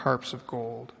their harps of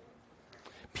gold.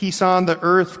 Peace on the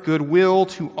earth, goodwill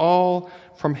to all,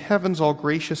 from heaven's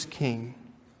all-gracious King.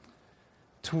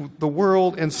 To the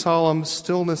world in solemn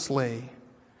stillness lay,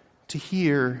 to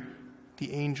hear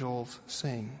the angels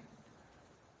sing.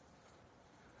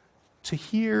 To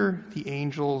hear the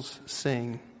angels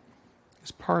sing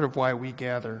is part of why we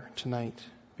gather tonight,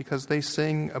 because they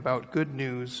sing about good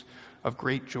news of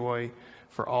great joy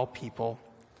for all people.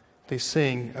 They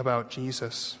sing about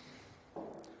Jesus.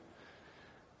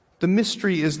 The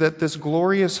mystery is that this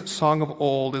glorious song of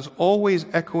old is always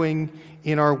echoing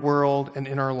in our world and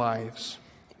in our lives.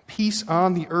 Peace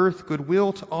on the earth,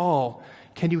 goodwill to all.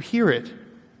 Can you hear it?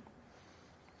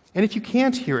 And if you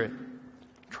can't hear it,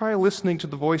 try listening to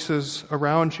the voices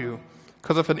around you.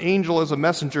 Because if an angel is a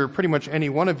messenger, pretty much any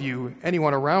one of you,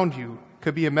 anyone around you,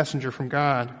 could be a messenger from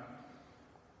God.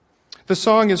 The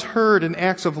song is heard in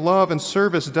acts of love and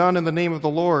service done in the name of the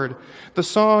Lord. The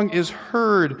song is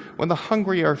heard when the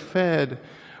hungry are fed,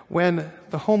 when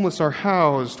the homeless are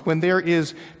housed, when there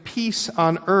is peace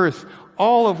on earth,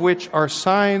 all of which are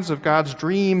signs of God's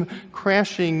dream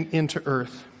crashing into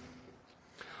earth.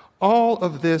 All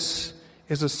of this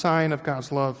is a sign of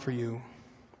God's love for you.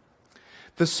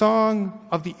 The song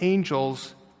of the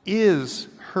angels is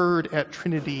heard at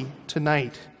Trinity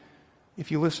tonight,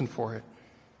 if you listen for it.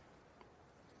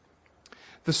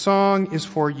 The song is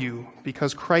for you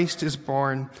because Christ is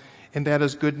born, and that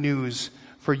is good news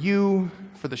for you,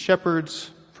 for the shepherds,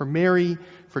 for Mary,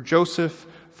 for Joseph,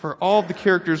 for all the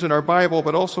characters in our Bible,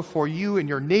 but also for you and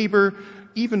your neighbor,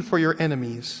 even for your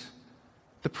enemies.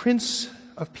 The Prince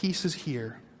of Peace is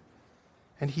here,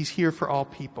 and he's here for all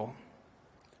people.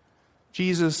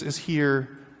 Jesus is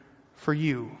here for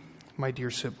you, my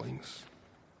dear siblings.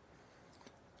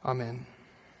 Amen.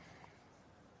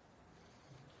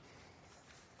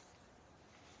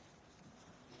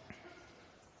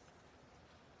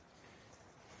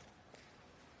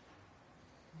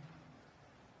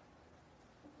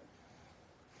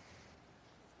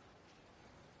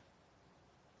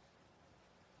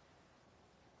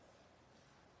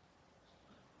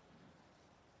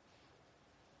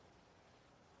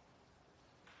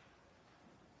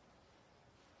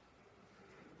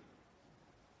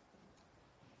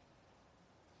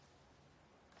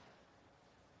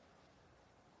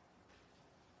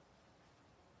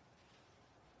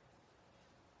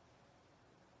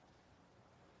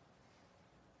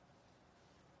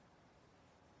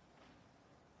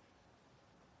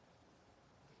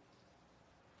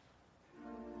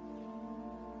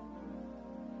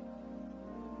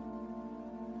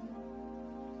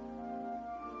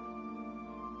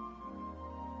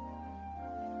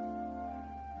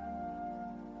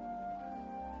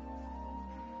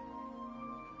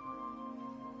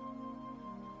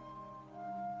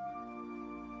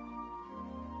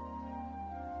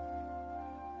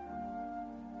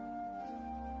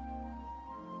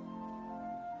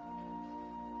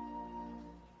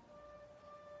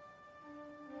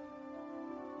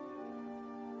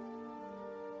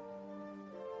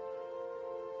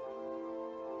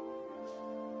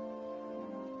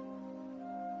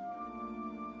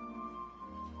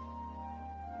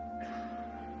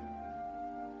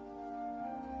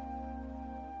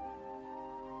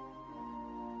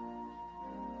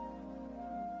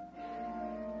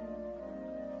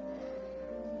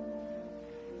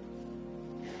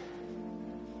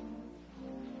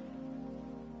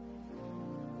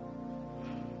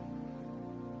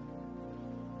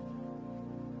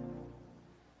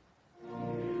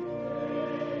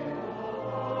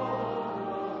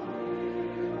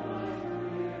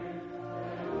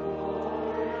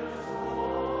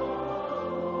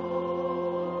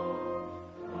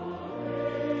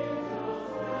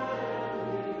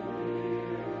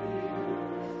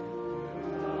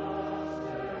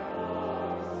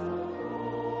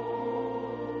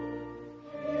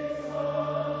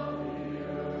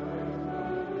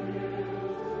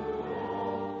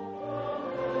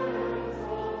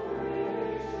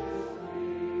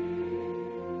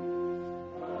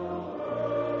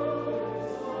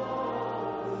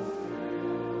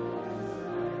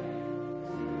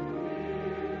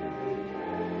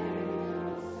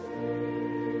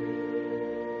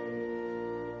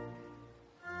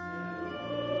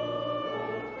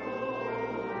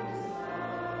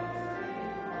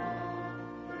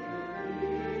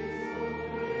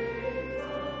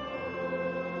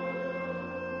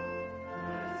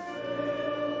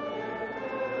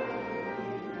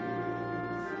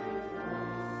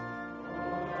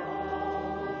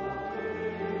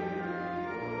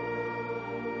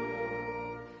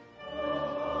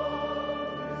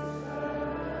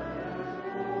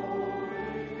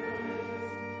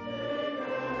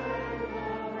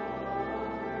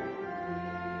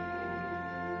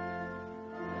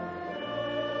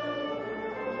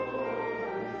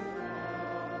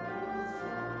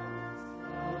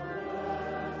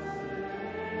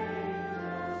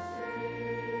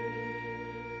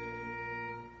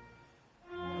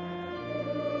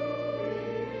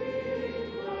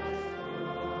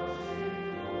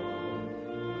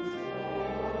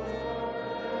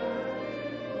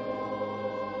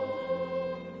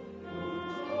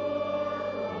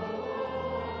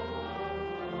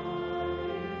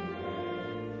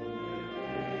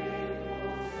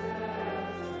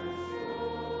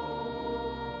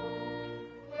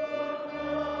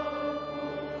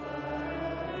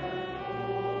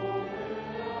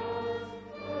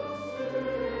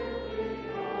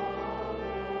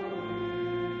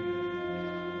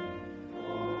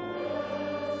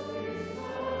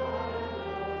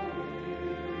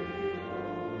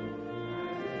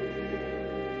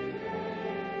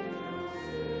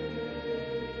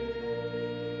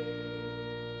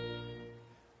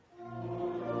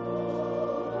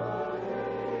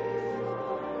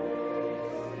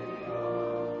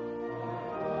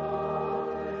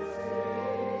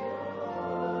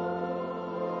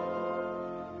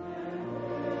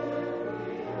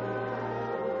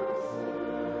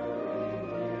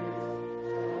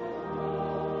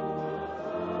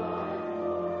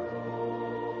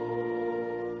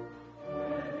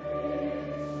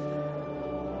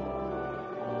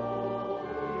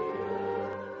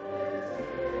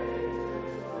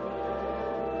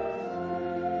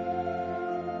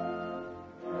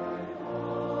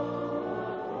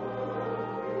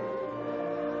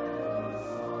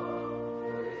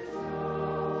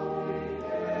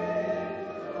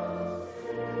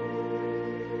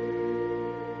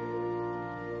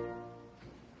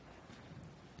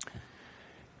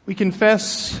 We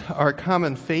confess our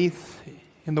common faith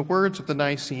in the words of the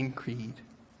Nicene Creed.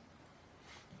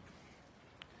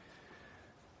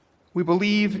 We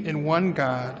believe in one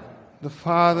God, the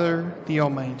Father, the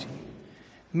Almighty,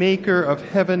 maker of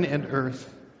heaven and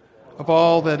earth, of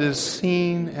all that is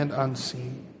seen and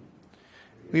unseen.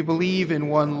 We believe in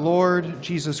one Lord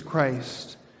Jesus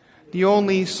Christ, the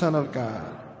only Son of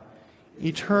God,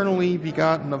 eternally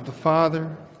begotten of the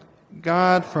Father,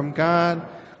 God from God,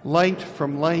 light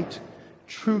from light,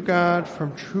 true God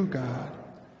from true God,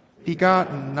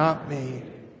 begotten, not made,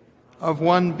 of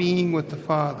one being with the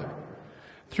Father.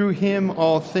 Through him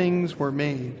all things were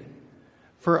made.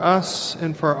 For us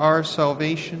and for our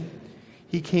salvation,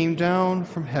 he came down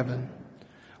from heaven,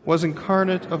 was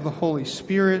incarnate of the Holy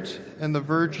Spirit and the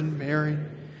Virgin Mary,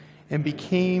 and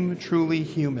became truly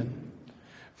human.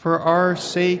 For our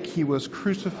sake he was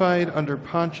crucified under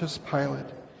Pontius Pilate.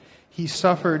 He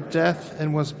suffered death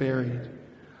and was buried.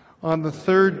 On the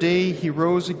third day he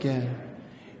rose again,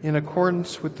 in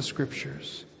accordance with the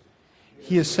Scriptures.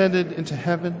 He ascended into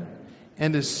heaven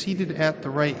and is seated at the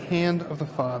right hand of the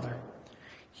Father.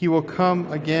 He will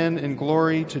come again in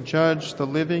glory to judge the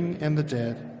living and the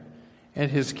dead,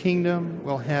 and his kingdom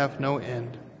will have no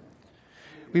end.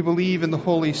 We believe in the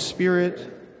Holy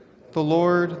Spirit, the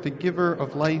Lord, the giver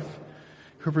of life,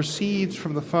 who proceeds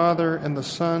from the Father and the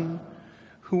Son,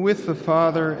 who with the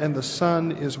Father and the Son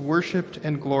is worshipped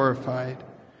and glorified,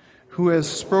 who has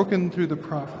spoken through the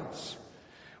prophets.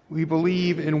 We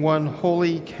believe in one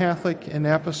holy, Catholic, and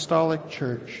Apostolic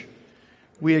Church.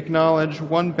 We acknowledge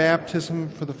one baptism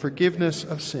for the forgiveness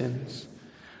of sins.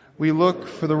 We look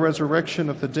for the resurrection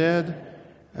of the dead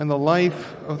and the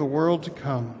life of the world to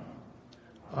come.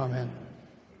 Amen.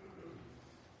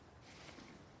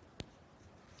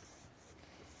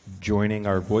 Joining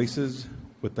our voices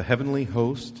with the heavenly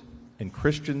host and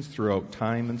Christians throughout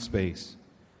time and space,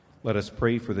 let us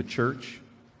pray for the church,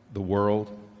 the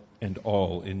world, and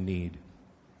all in need.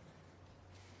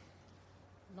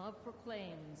 Love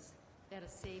proclaims that a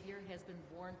Savior has been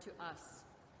born to us.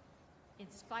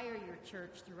 Inspire your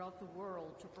church throughout the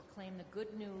world to proclaim the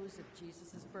good news of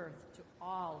Jesus' birth to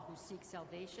all who seek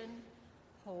salvation,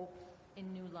 hope,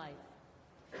 and new life.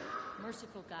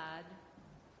 Merciful God,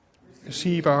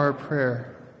 Receive our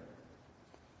prayer.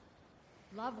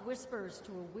 love whispers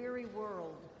to a weary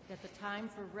world that the time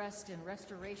for rest and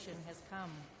restoration has come.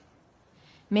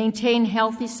 Maintain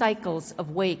healthy cycles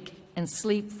of wake and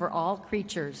sleep for all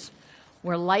creatures,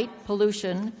 where light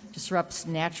pollution disrupts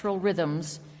natural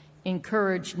rhythms.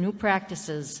 Encourage new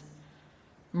practices.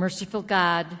 Merciful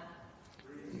God,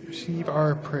 Receive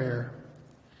our prayer.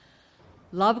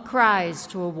 love cries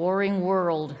to a warring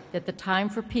world that the time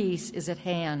for peace is at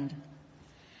hand.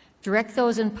 Direct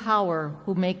those in power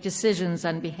who make decisions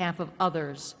on behalf of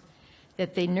others,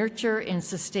 that they nurture and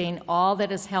sustain all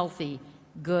that is healthy,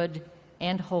 good,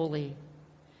 and holy.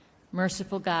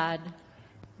 Merciful God,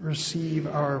 Receive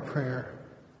our prayer.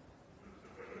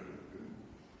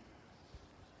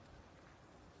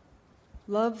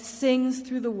 Love sings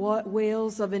through the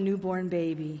wails of a newborn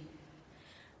baby.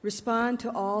 Respond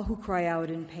to all who cry out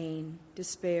in pain,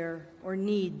 despair, or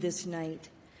need this night,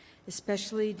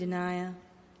 especially Denia,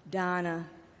 Donna,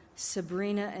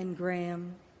 Sabrina and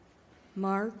Graham,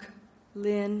 Mark,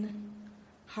 Lynn,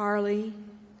 Harley,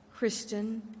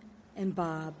 Kristen, and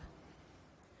Bob.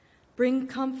 Bring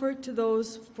comfort to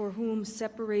those for whom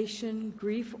separation,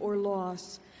 grief, or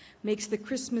loss makes the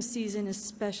Christmas season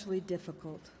especially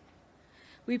difficult.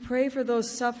 We pray for those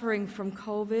suffering from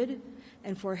COVID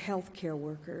and for healthcare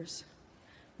workers.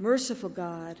 Merciful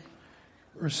God,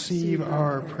 Receive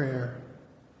our prayer.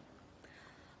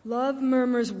 love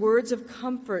murmurs words of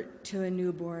comfort to a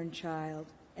newborn child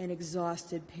and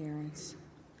exhausted parents.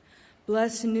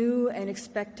 Bless new and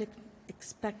expectant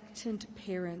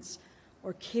parents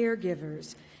or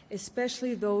caregivers,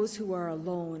 especially those who are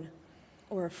alone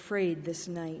or afraid this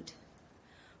night.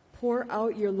 Pour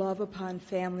out your love upon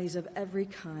families of every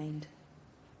kind.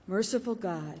 Merciful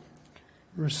God,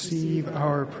 Receive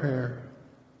our prayer.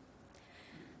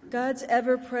 God's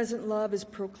ever-present love is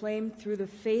proclaimed through the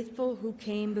faithful who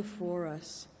came before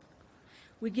us.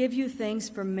 We give you thanks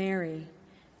for Mary,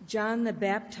 John the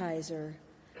Baptizer,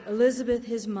 Elizabeth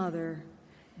his mother,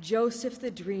 Joseph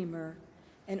the Dreamer,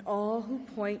 and all who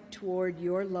point toward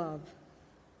your love.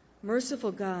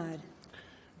 Merciful God,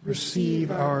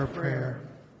 Receive our prayer.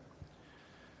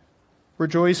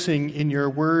 Rejoicing in your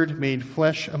word made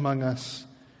flesh among us,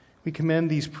 we commend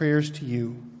these prayers to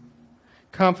you.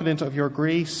 Confident of your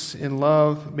grace and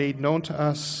love made known to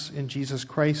us in Jesus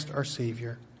Christ our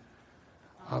Savior.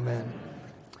 Amen.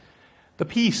 The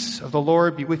peace of the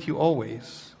Lord be with you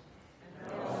always.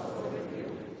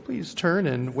 please turn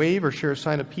and wave or share a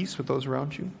sign of peace with those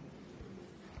around you.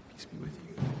 Peace be with you.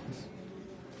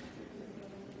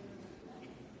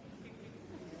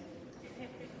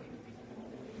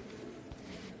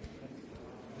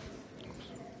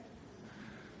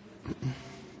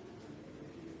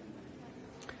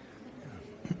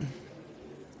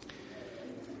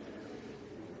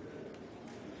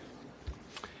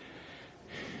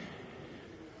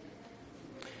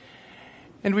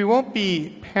 And we won't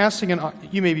be passing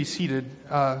you may be seated.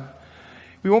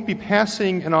 We won't be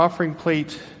passing an offering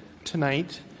plate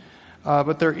tonight,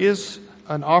 but there is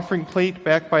an offering plate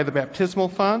back by the baptismal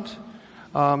font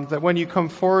that when you come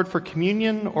forward for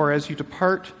communion or as you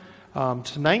depart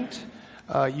tonight,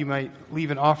 you might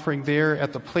leave an offering there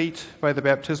at the plate by the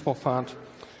baptismal font.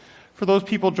 For those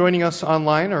people joining us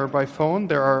online or by phone,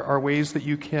 there are ways that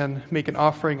you can make an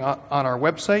offering on our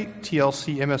website,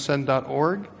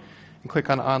 tlcmsn.org. And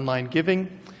click on online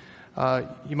giving.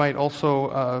 You might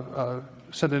also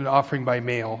send an offering by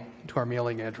mail to our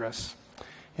mailing address.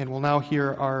 And we'll now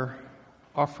hear our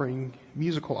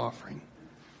musical offering.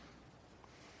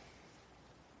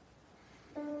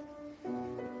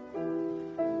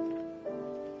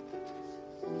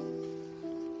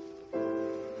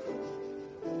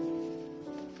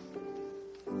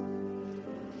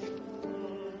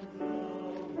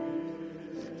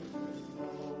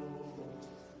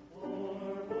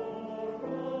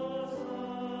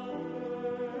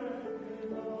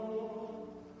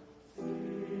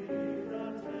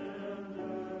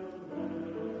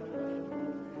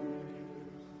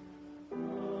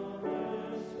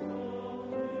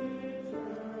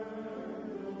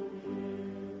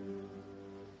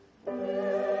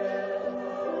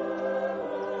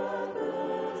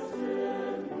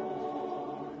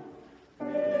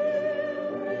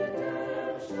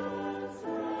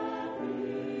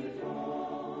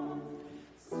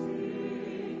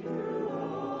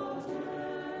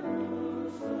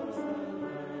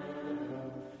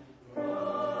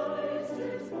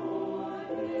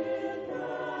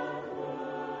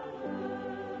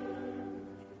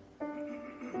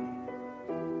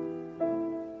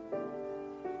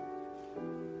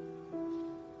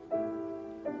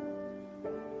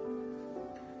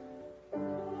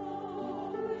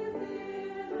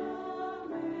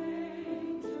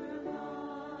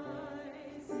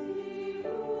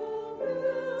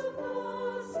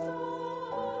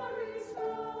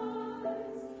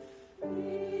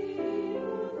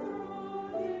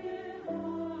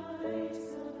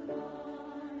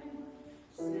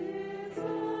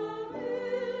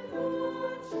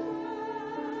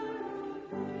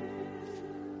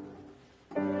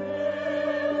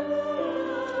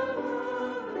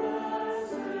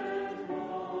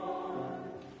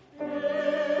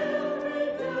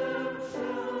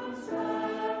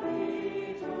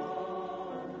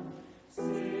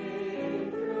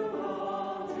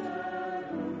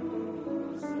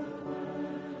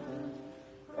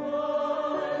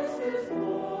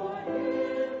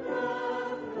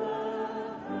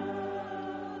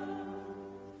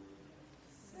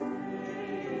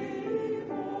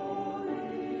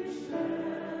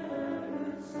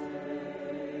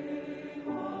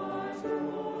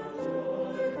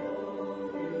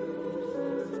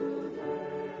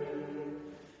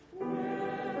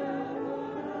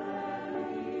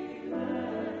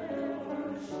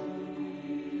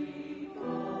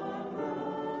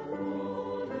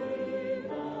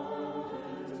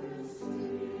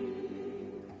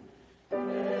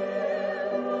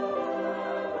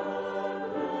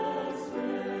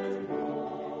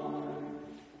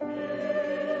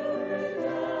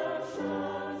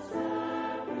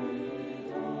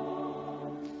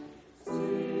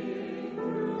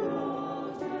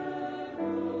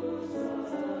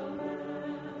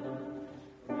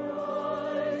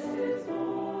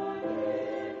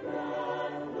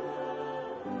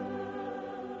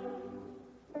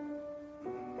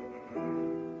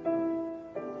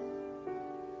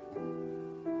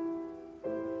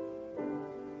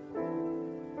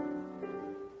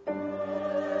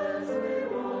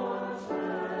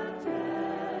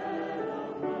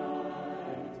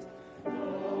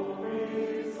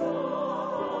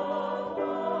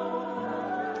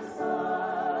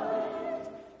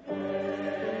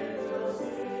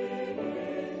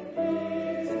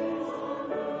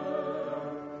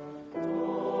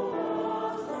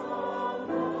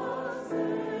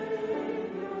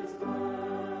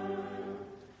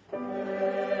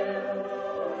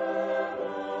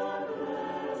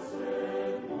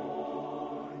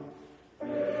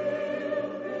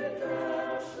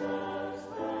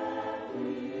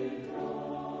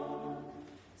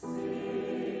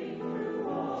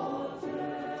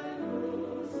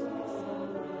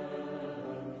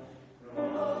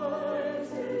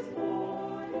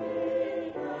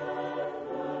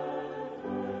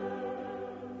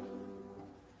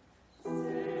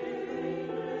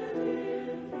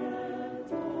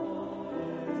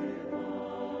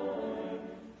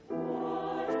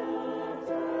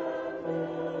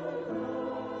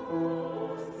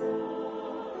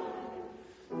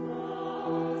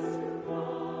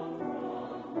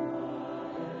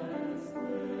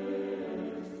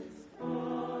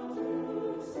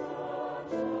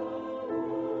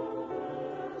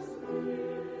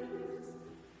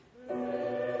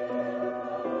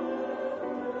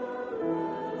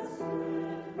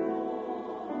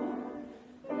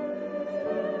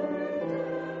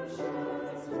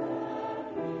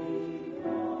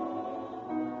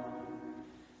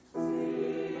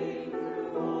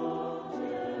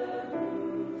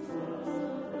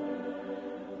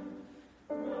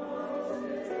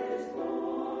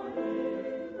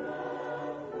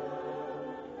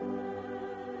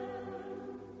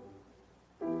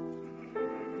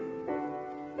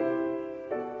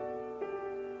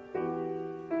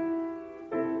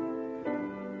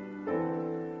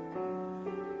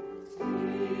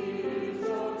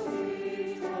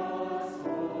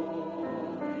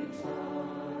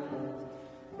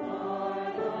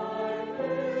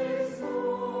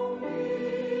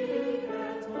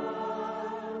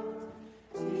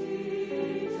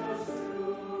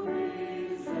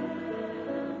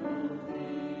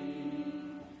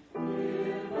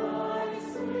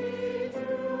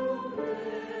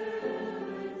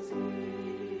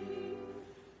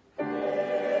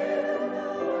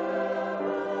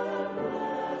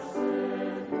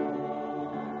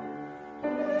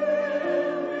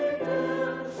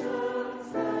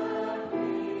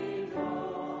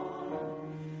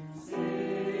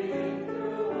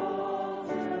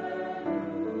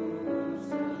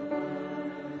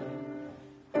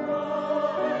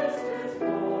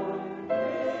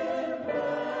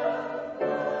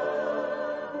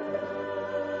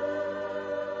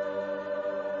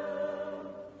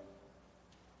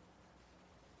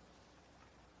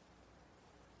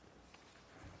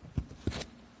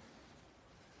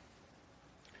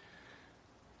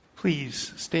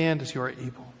 Please stand as you are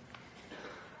able.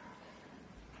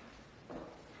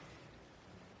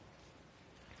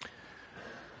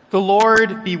 The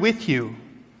Lord be with you.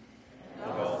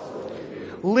 And also with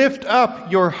you. Lift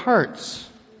up your hearts.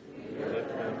 We lift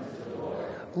them to the Lord.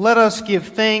 Let us give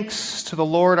thanks to the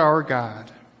Lord our God.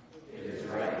 It is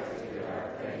right to give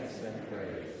our thanks and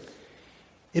praise.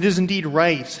 It is indeed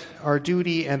right, our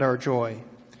duty and our joy,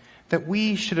 that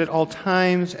we should at all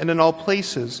times and in all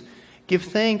places give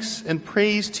thanks and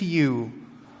praise to you,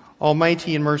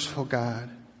 Almighty and merciful God,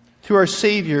 through our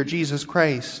Savior, Jesus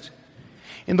Christ.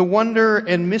 In the wonder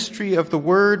and mystery of the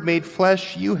Word made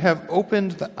flesh, you have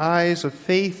opened the eyes of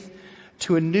faith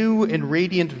to a new and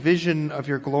radiant vision of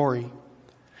your glory,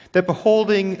 that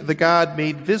beholding the God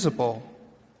made visible,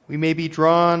 we may be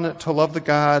drawn to love the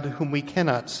God whom we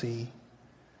cannot see.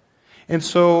 And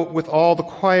so, with all the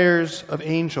choirs of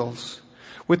angels,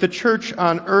 with the church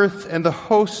on earth and the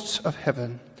hosts of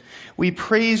heaven, we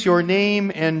praise your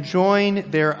name and join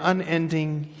their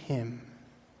unending hymn.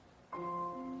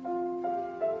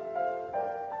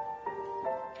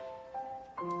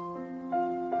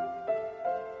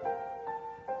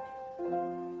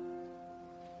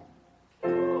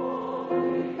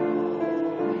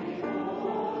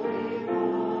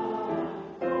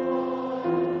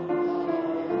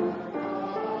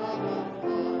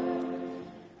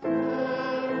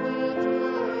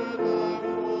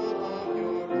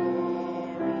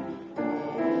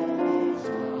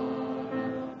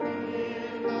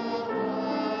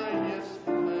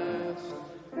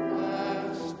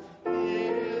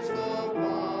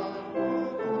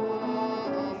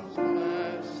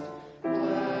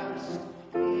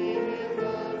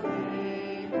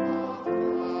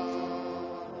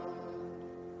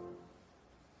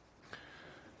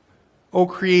 O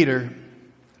Creator,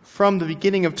 from the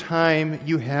beginning of time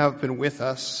you have been with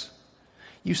us.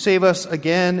 You save us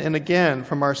again and again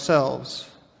from ourselves,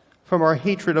 from our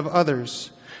hatred of others,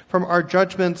 from our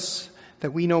judgments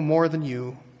that we know more than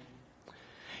you.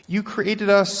 You created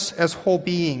us as whole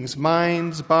beings,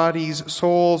 minds, bodies,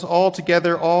 souls, all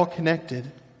together, all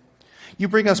connected. You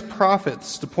bring us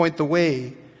prophets to point the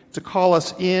way, to call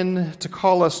us in, to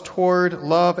call us toward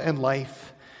love and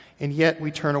life, and yet we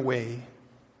turn away.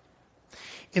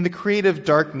 In the creative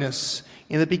darkness,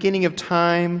 in the beginning of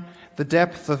time, the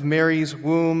depth of Mary's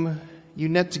womb, you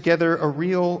knit together a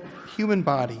real human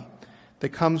body that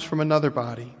comes from another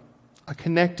body, a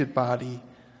connected body,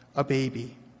 a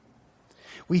baby.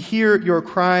 We hear your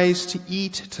cries to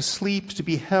eat, to sleep, to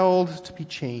be held, to be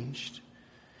changed.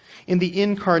 In the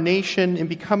incarnation, in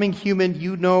becoming human,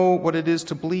 you know what it is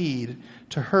to bleed,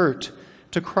 to hurt,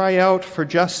 to cry out for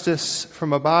justice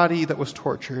from a body that was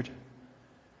tortured.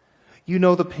 You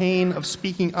know the pain of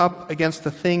speaking up against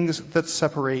the things that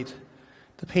separate,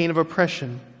 the pain of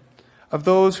oppression, of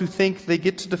those who think they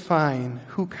get to define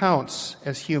who counts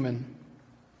as human.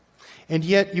 And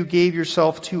yet you gave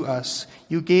yourself to us.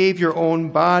 You gave your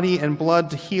own body and blood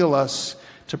to heal us,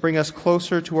 to bring us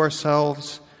closer to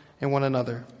ourselves and one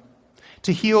another,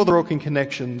 to heal the broken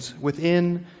connections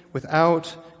within,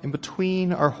 without, and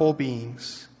between our whole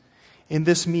beings. In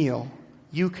this meal,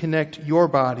 you connect your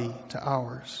body to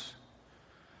ours.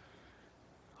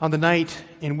 On the night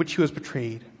in which he was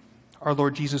betrayed, our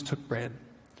Lord Jesus took bread,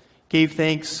 gave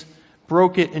thanks,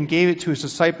 broke it, and gave it to his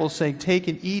disciples, saying, "Take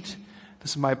and eat.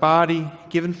 This is my body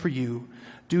given for you.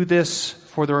 Do this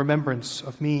for the remembrance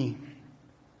of me."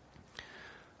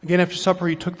 Again, after supper,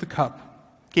 he took the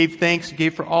cup, gave thanks, and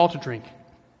gave for all to drink,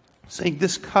 saying,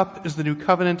 "This cup is the new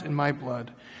covenant in my blood,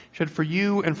 shed for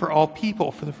you and for all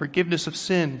people for the forgiveness of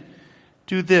sin.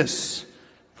 Do this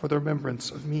for the remembrance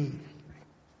of me."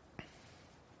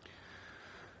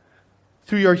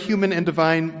 Through your human and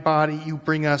divine body, you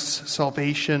bring us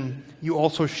salvation. You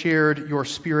also shared your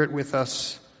Spirit with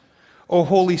us. O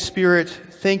Holy Spirit,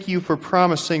 thank you for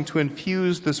promising to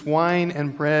infuse this wine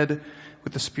and bread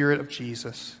with the Spirit of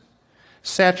Jesus.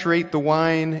 Saturate the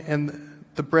wine and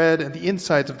the bread and the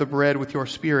insides of the bread with your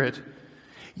Spirit.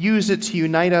 Use it to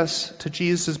unite us to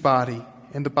Jesus' body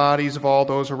and the bodies of all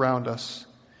those around us.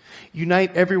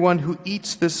 Unite everyone who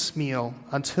eats this meal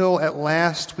until at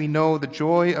last we know the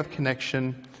joy of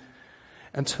connection,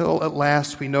 until at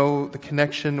last we know the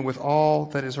connection with all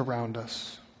that is around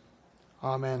us.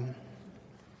 Amen.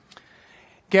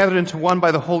 Gathered into one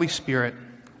by the Holy Spirit,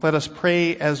 let us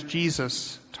pray as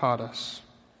Jesus taught us.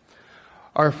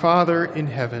 Our Father in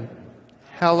heaven,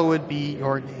 hallowed be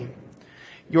your name.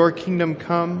 Your kingdom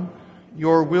come,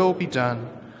 your will be done,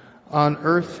 on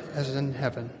earth as in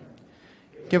heaven.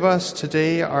 Give us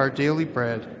today our daily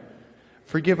bread.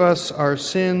 Forgive us our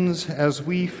sins as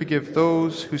we forgive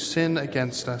those who sin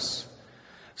against us.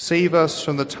 Save us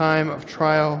from the time of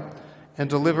trial and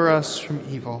deliver us from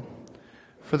evil.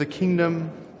 For the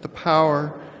kingdom, the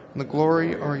power, and the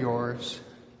glory are yours,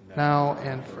 now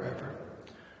and forever.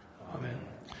 Amen.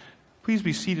 Please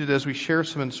be seated as we share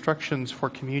some instructions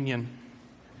for communion.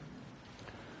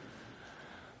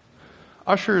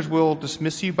 Ushers will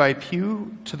dismiss you by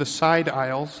pew to the side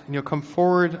aisles, and you'll come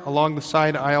forward along the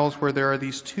side aisles where there are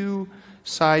these two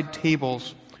side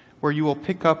tables where you will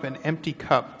pick up an empty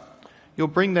cup. You'll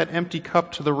bring that empty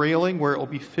cup to the railing where it will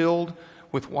be filled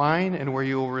with wine and where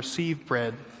you will receive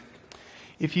bread.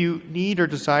 If you need or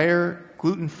desire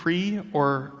gluten-free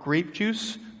or grape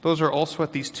juice, those are also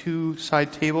at these two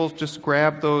side tables. Just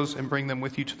grab those and bring them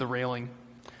with you to the railing.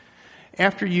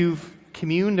 After you've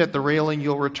communed at the railing,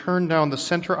 you'll return down the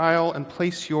center aisle and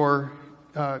place your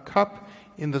cup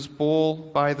in this bowl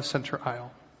by the center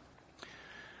aisle.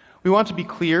 We want to be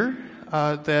clear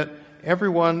that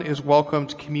everyone is welcome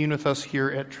to commune with us here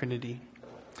at Trinity.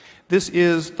 This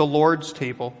is the Lord's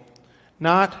table,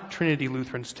 not Trinity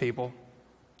Lutheran's table,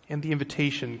 and the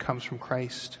invitation comes from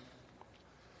Christ.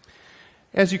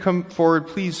 As you come forward,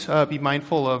 please be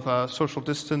mindful of social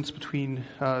distance between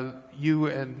you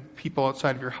and people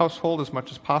outside of your household as much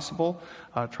as possible.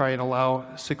 Try and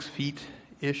allow 6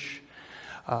 feet-ish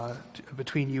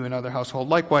between you and other household.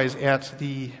 Likewise, at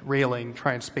the railing,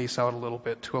 try and space out a little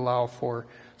bit to allow for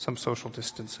some social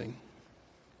distancing.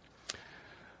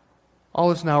 All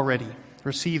is now ready.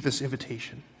 Receive this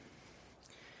invitation.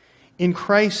 In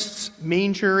Christ's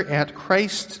manger at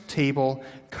Christ's table,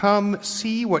 come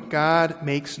see what God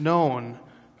makes known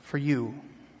for you.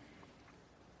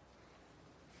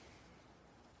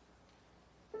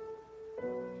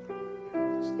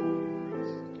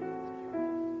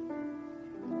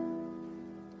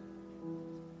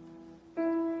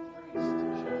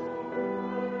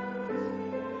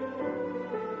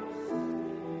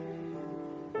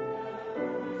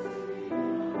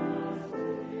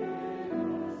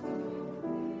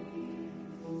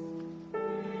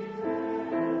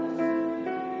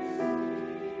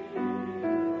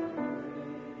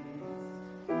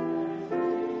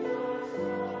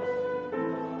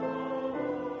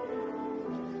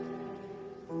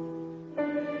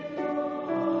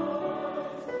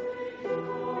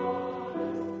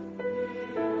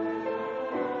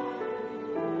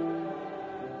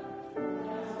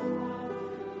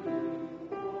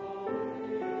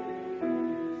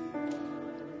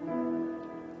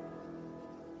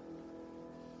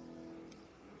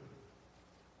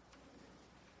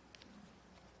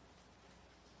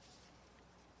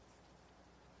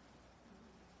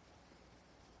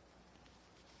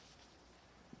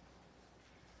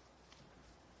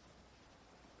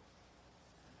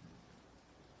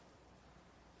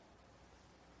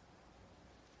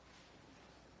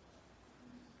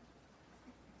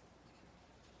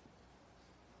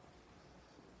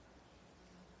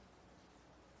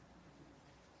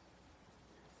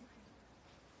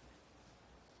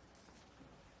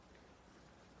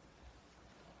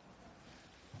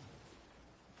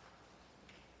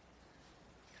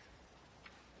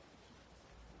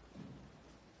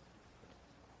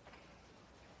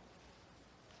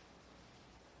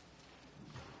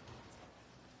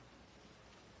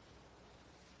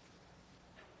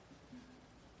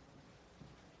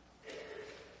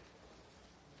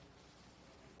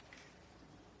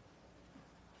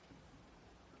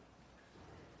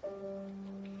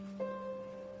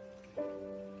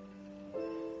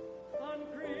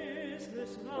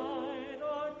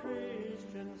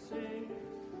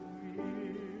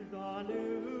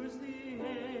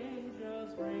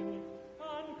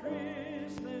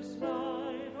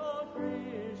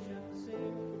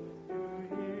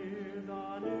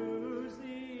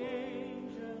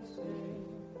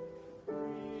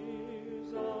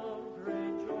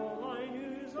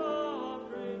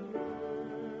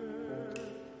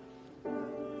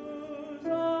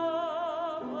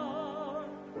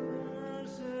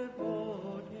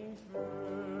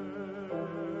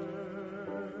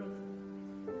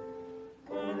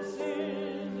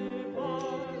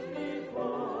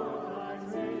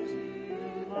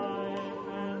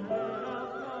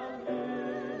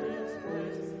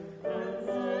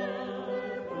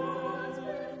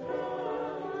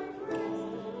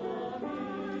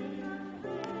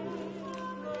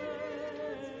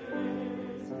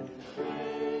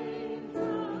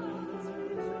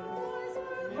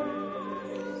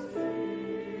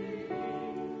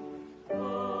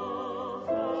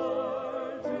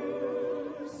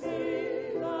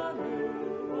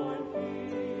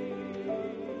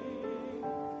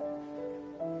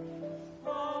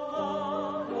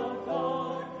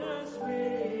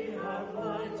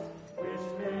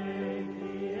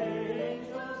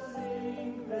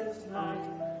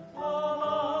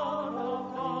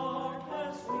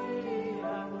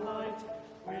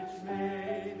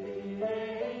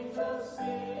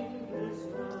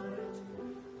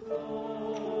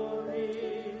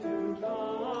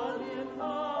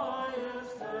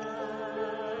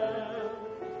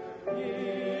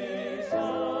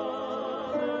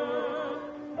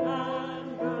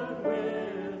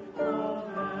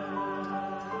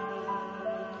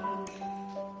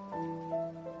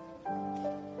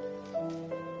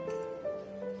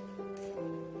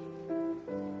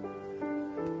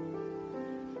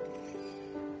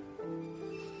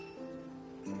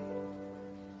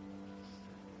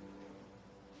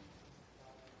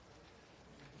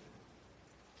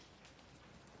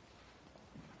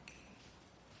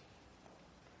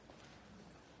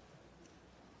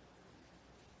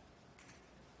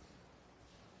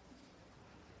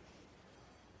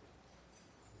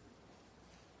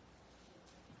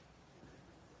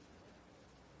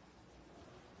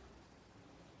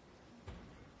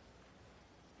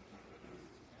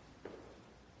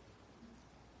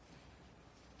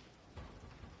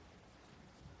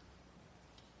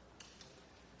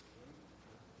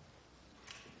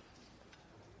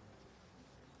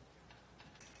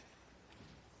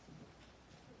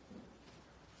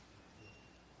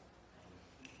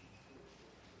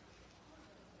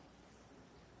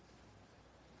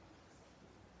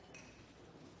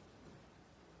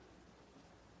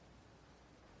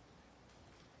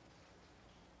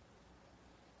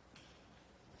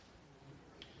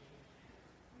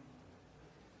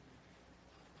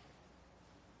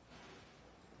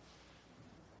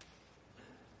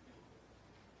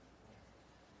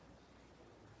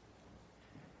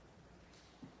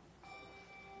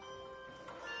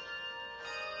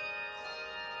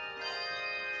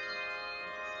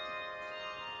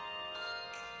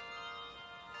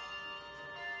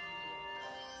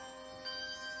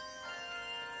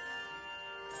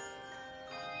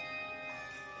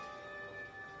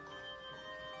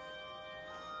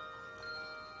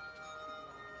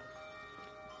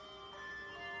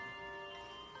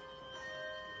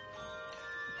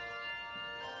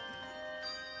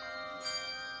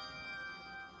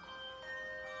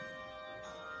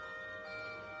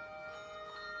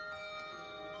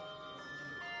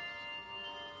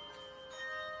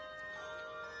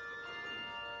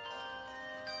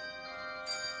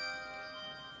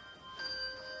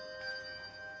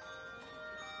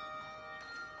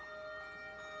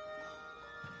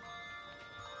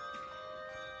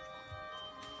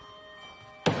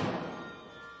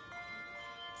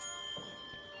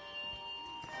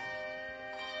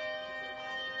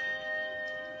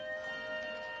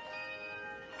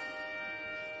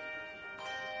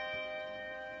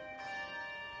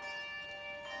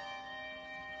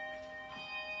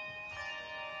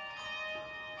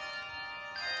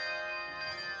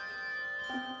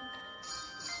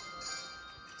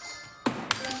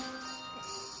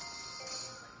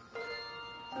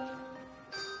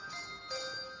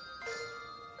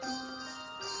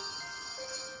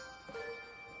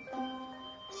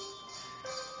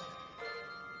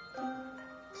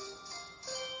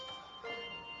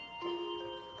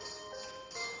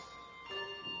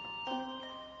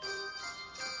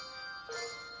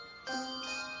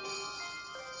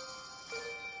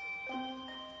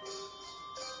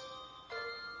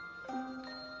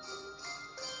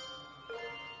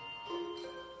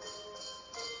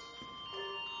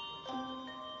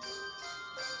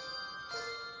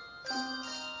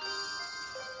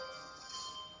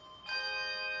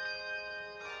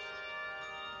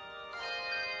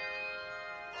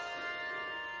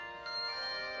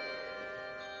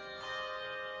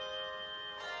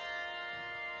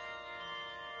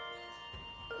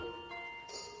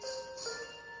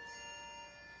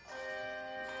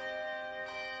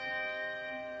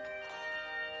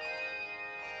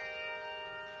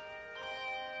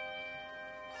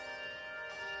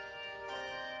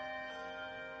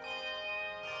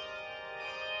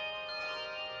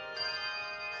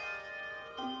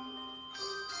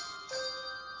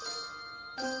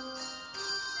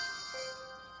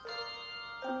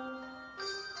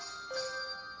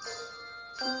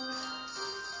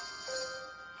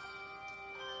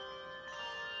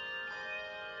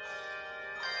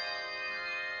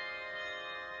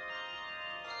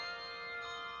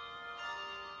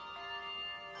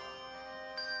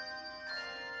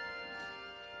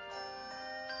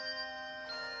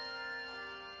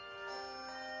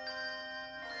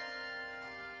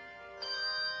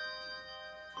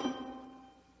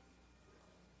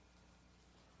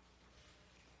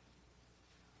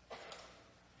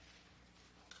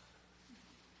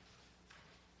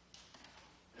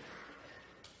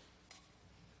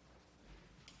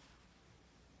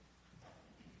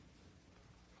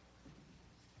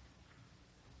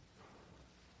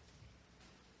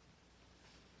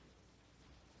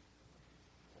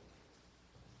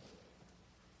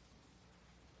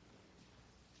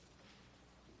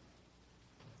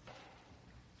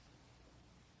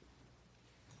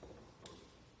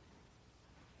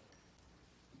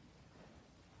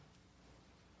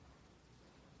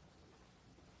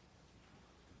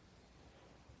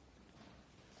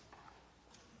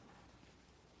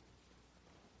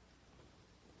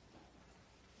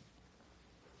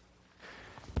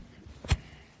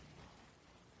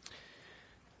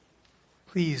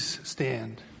 Please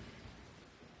stand.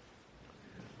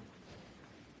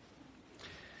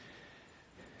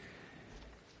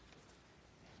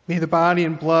 May the body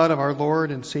and blood of our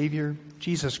Lord and Savior,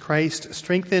 Jesus Christ,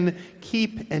 strengthen,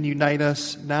 keep, and unite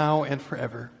us now and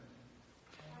forever.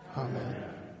 Amen.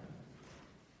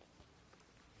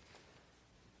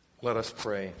 Let us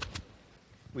pray.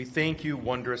 We thank you,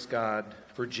 wondrous God,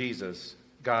 for Jesus,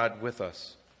 God with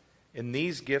us, in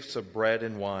these gifts of bread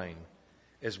and wine.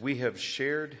 As we have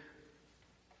shared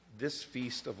this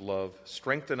feast of love,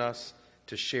 strengthen us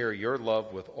to share your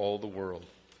love with all the world.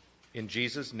 In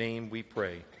Jesus' name we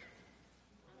pray.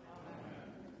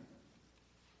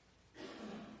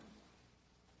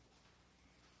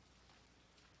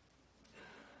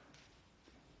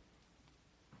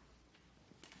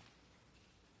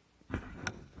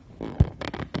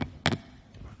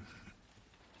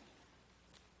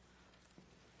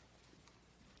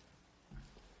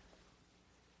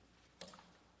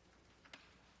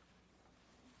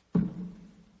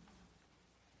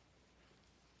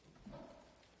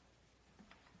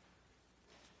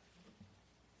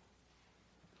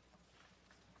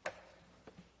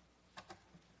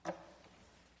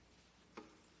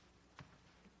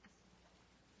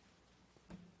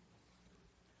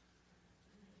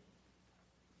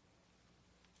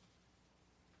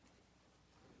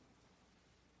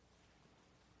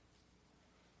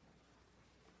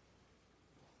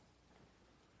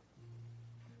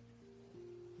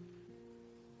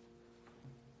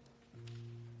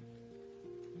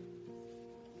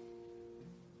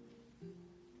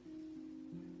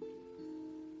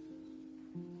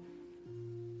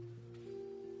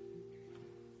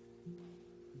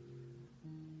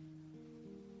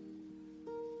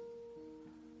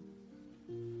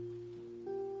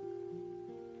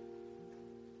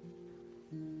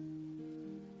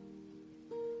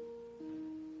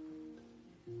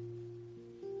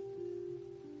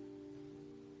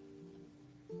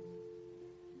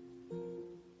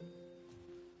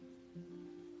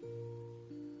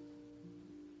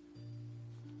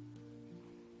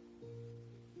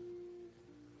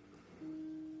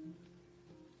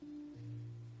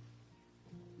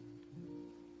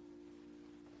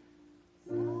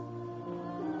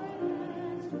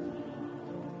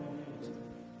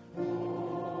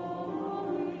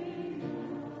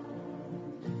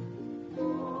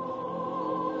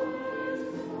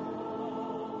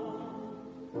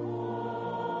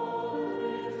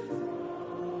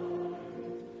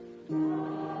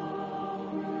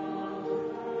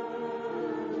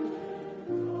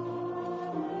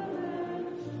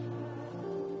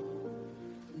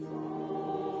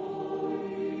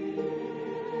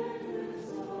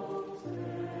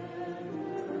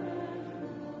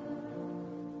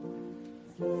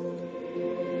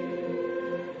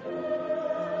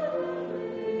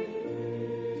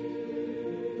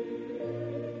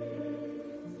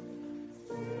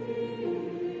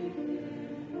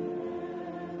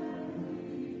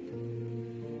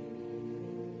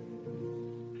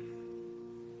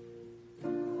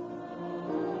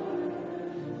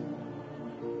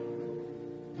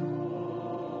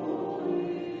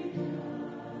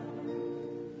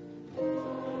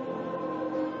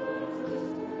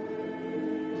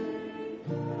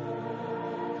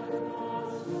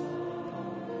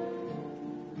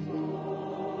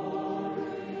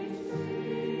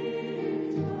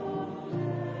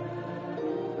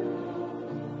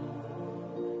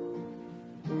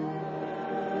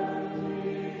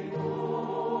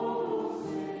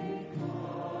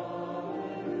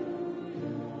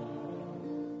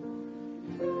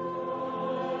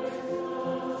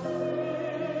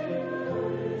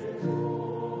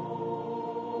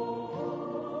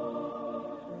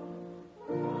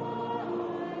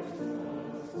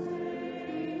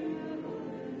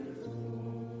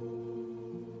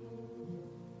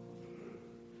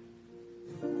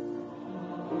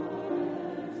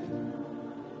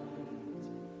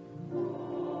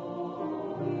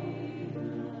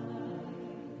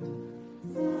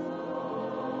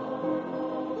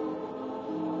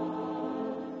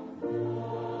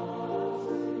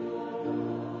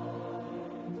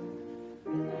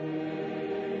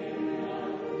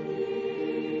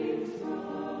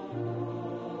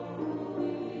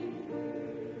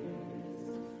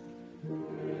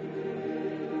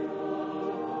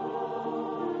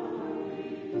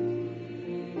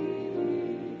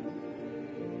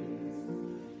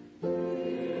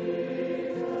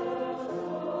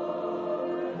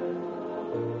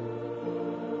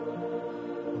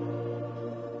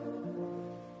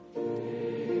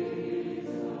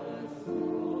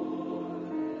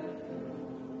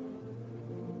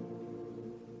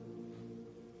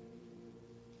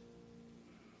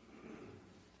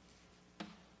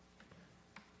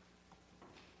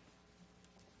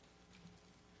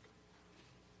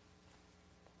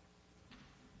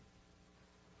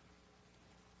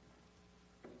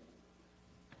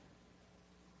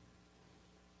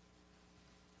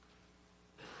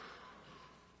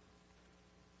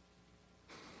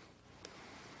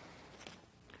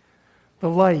 The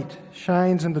light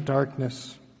shines in the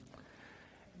darkness,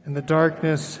 and the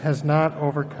darkness has not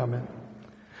overcome it.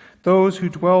 Those who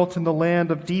dwelt in the land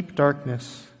of deep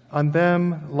darkness, on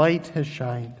them light has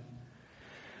shined.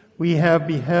 We have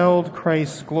beheld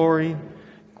Christ's glory,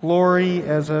 glory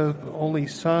as of the only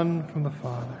Son from the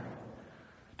Father.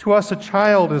 To us a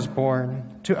child is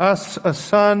born, to us a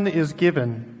son is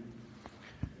given.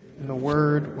 And the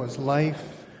Word was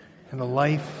life, and the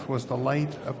life was the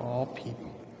light of all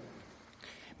people.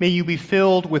 May you be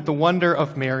filled with the wonder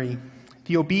of Mary,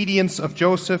 the obedience of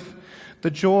Joseph,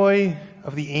 the joy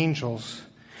of the angels,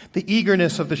 the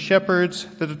eagerness of the shepherds,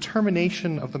 the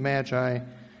determination of the Magi,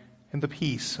 and the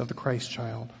peace of the Christ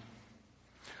child.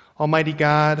 Almighty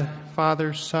God,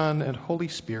 Father, Son, and Holy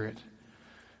Spirit,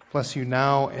 bless you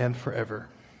now and forever.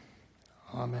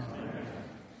 Amen.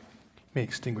 You may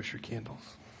extinguish your candles.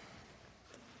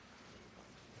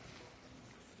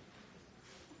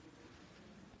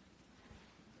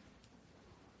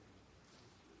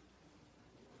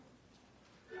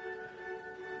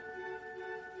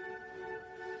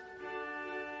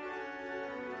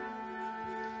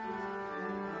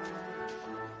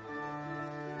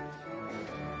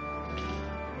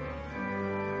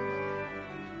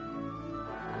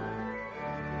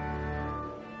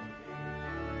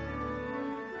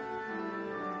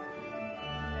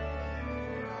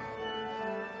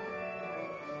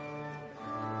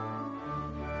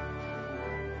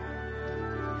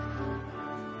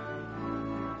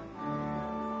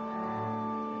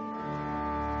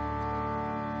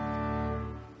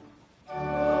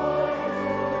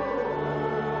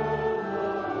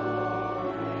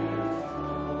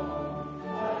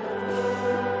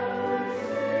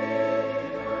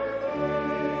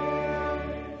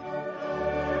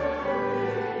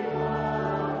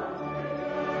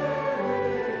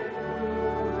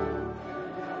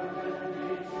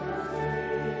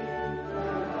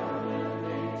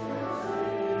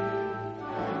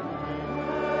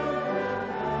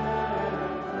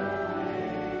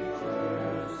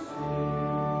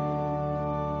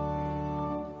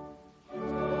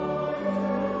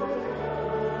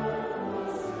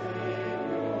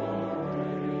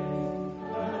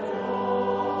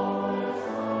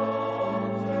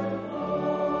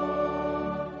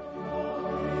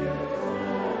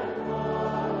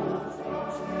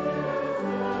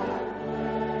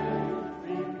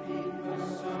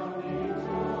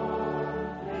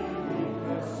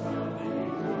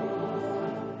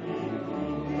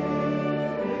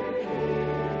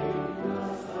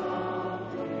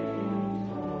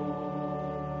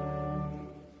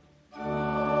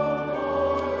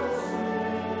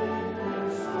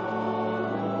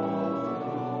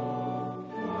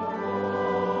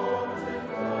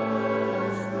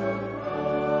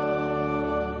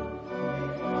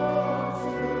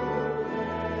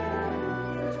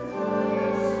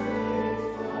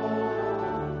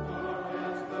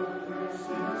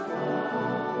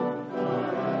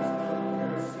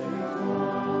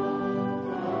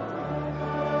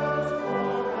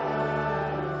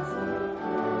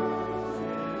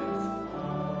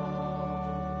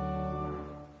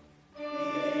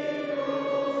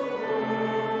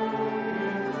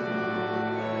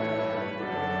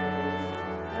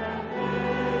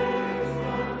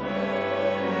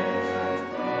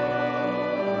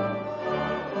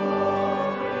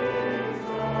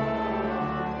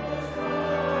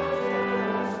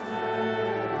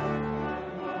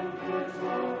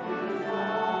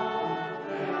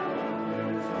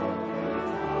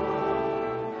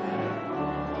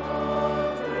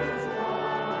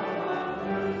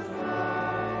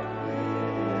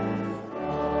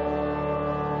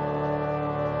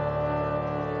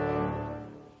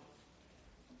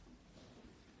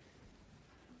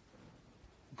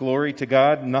 Glory to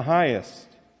God in the highest.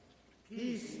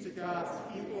 Peace to God's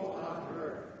people on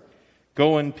earth.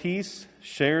 Go in peace,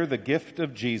 share the gift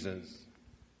of Jesus.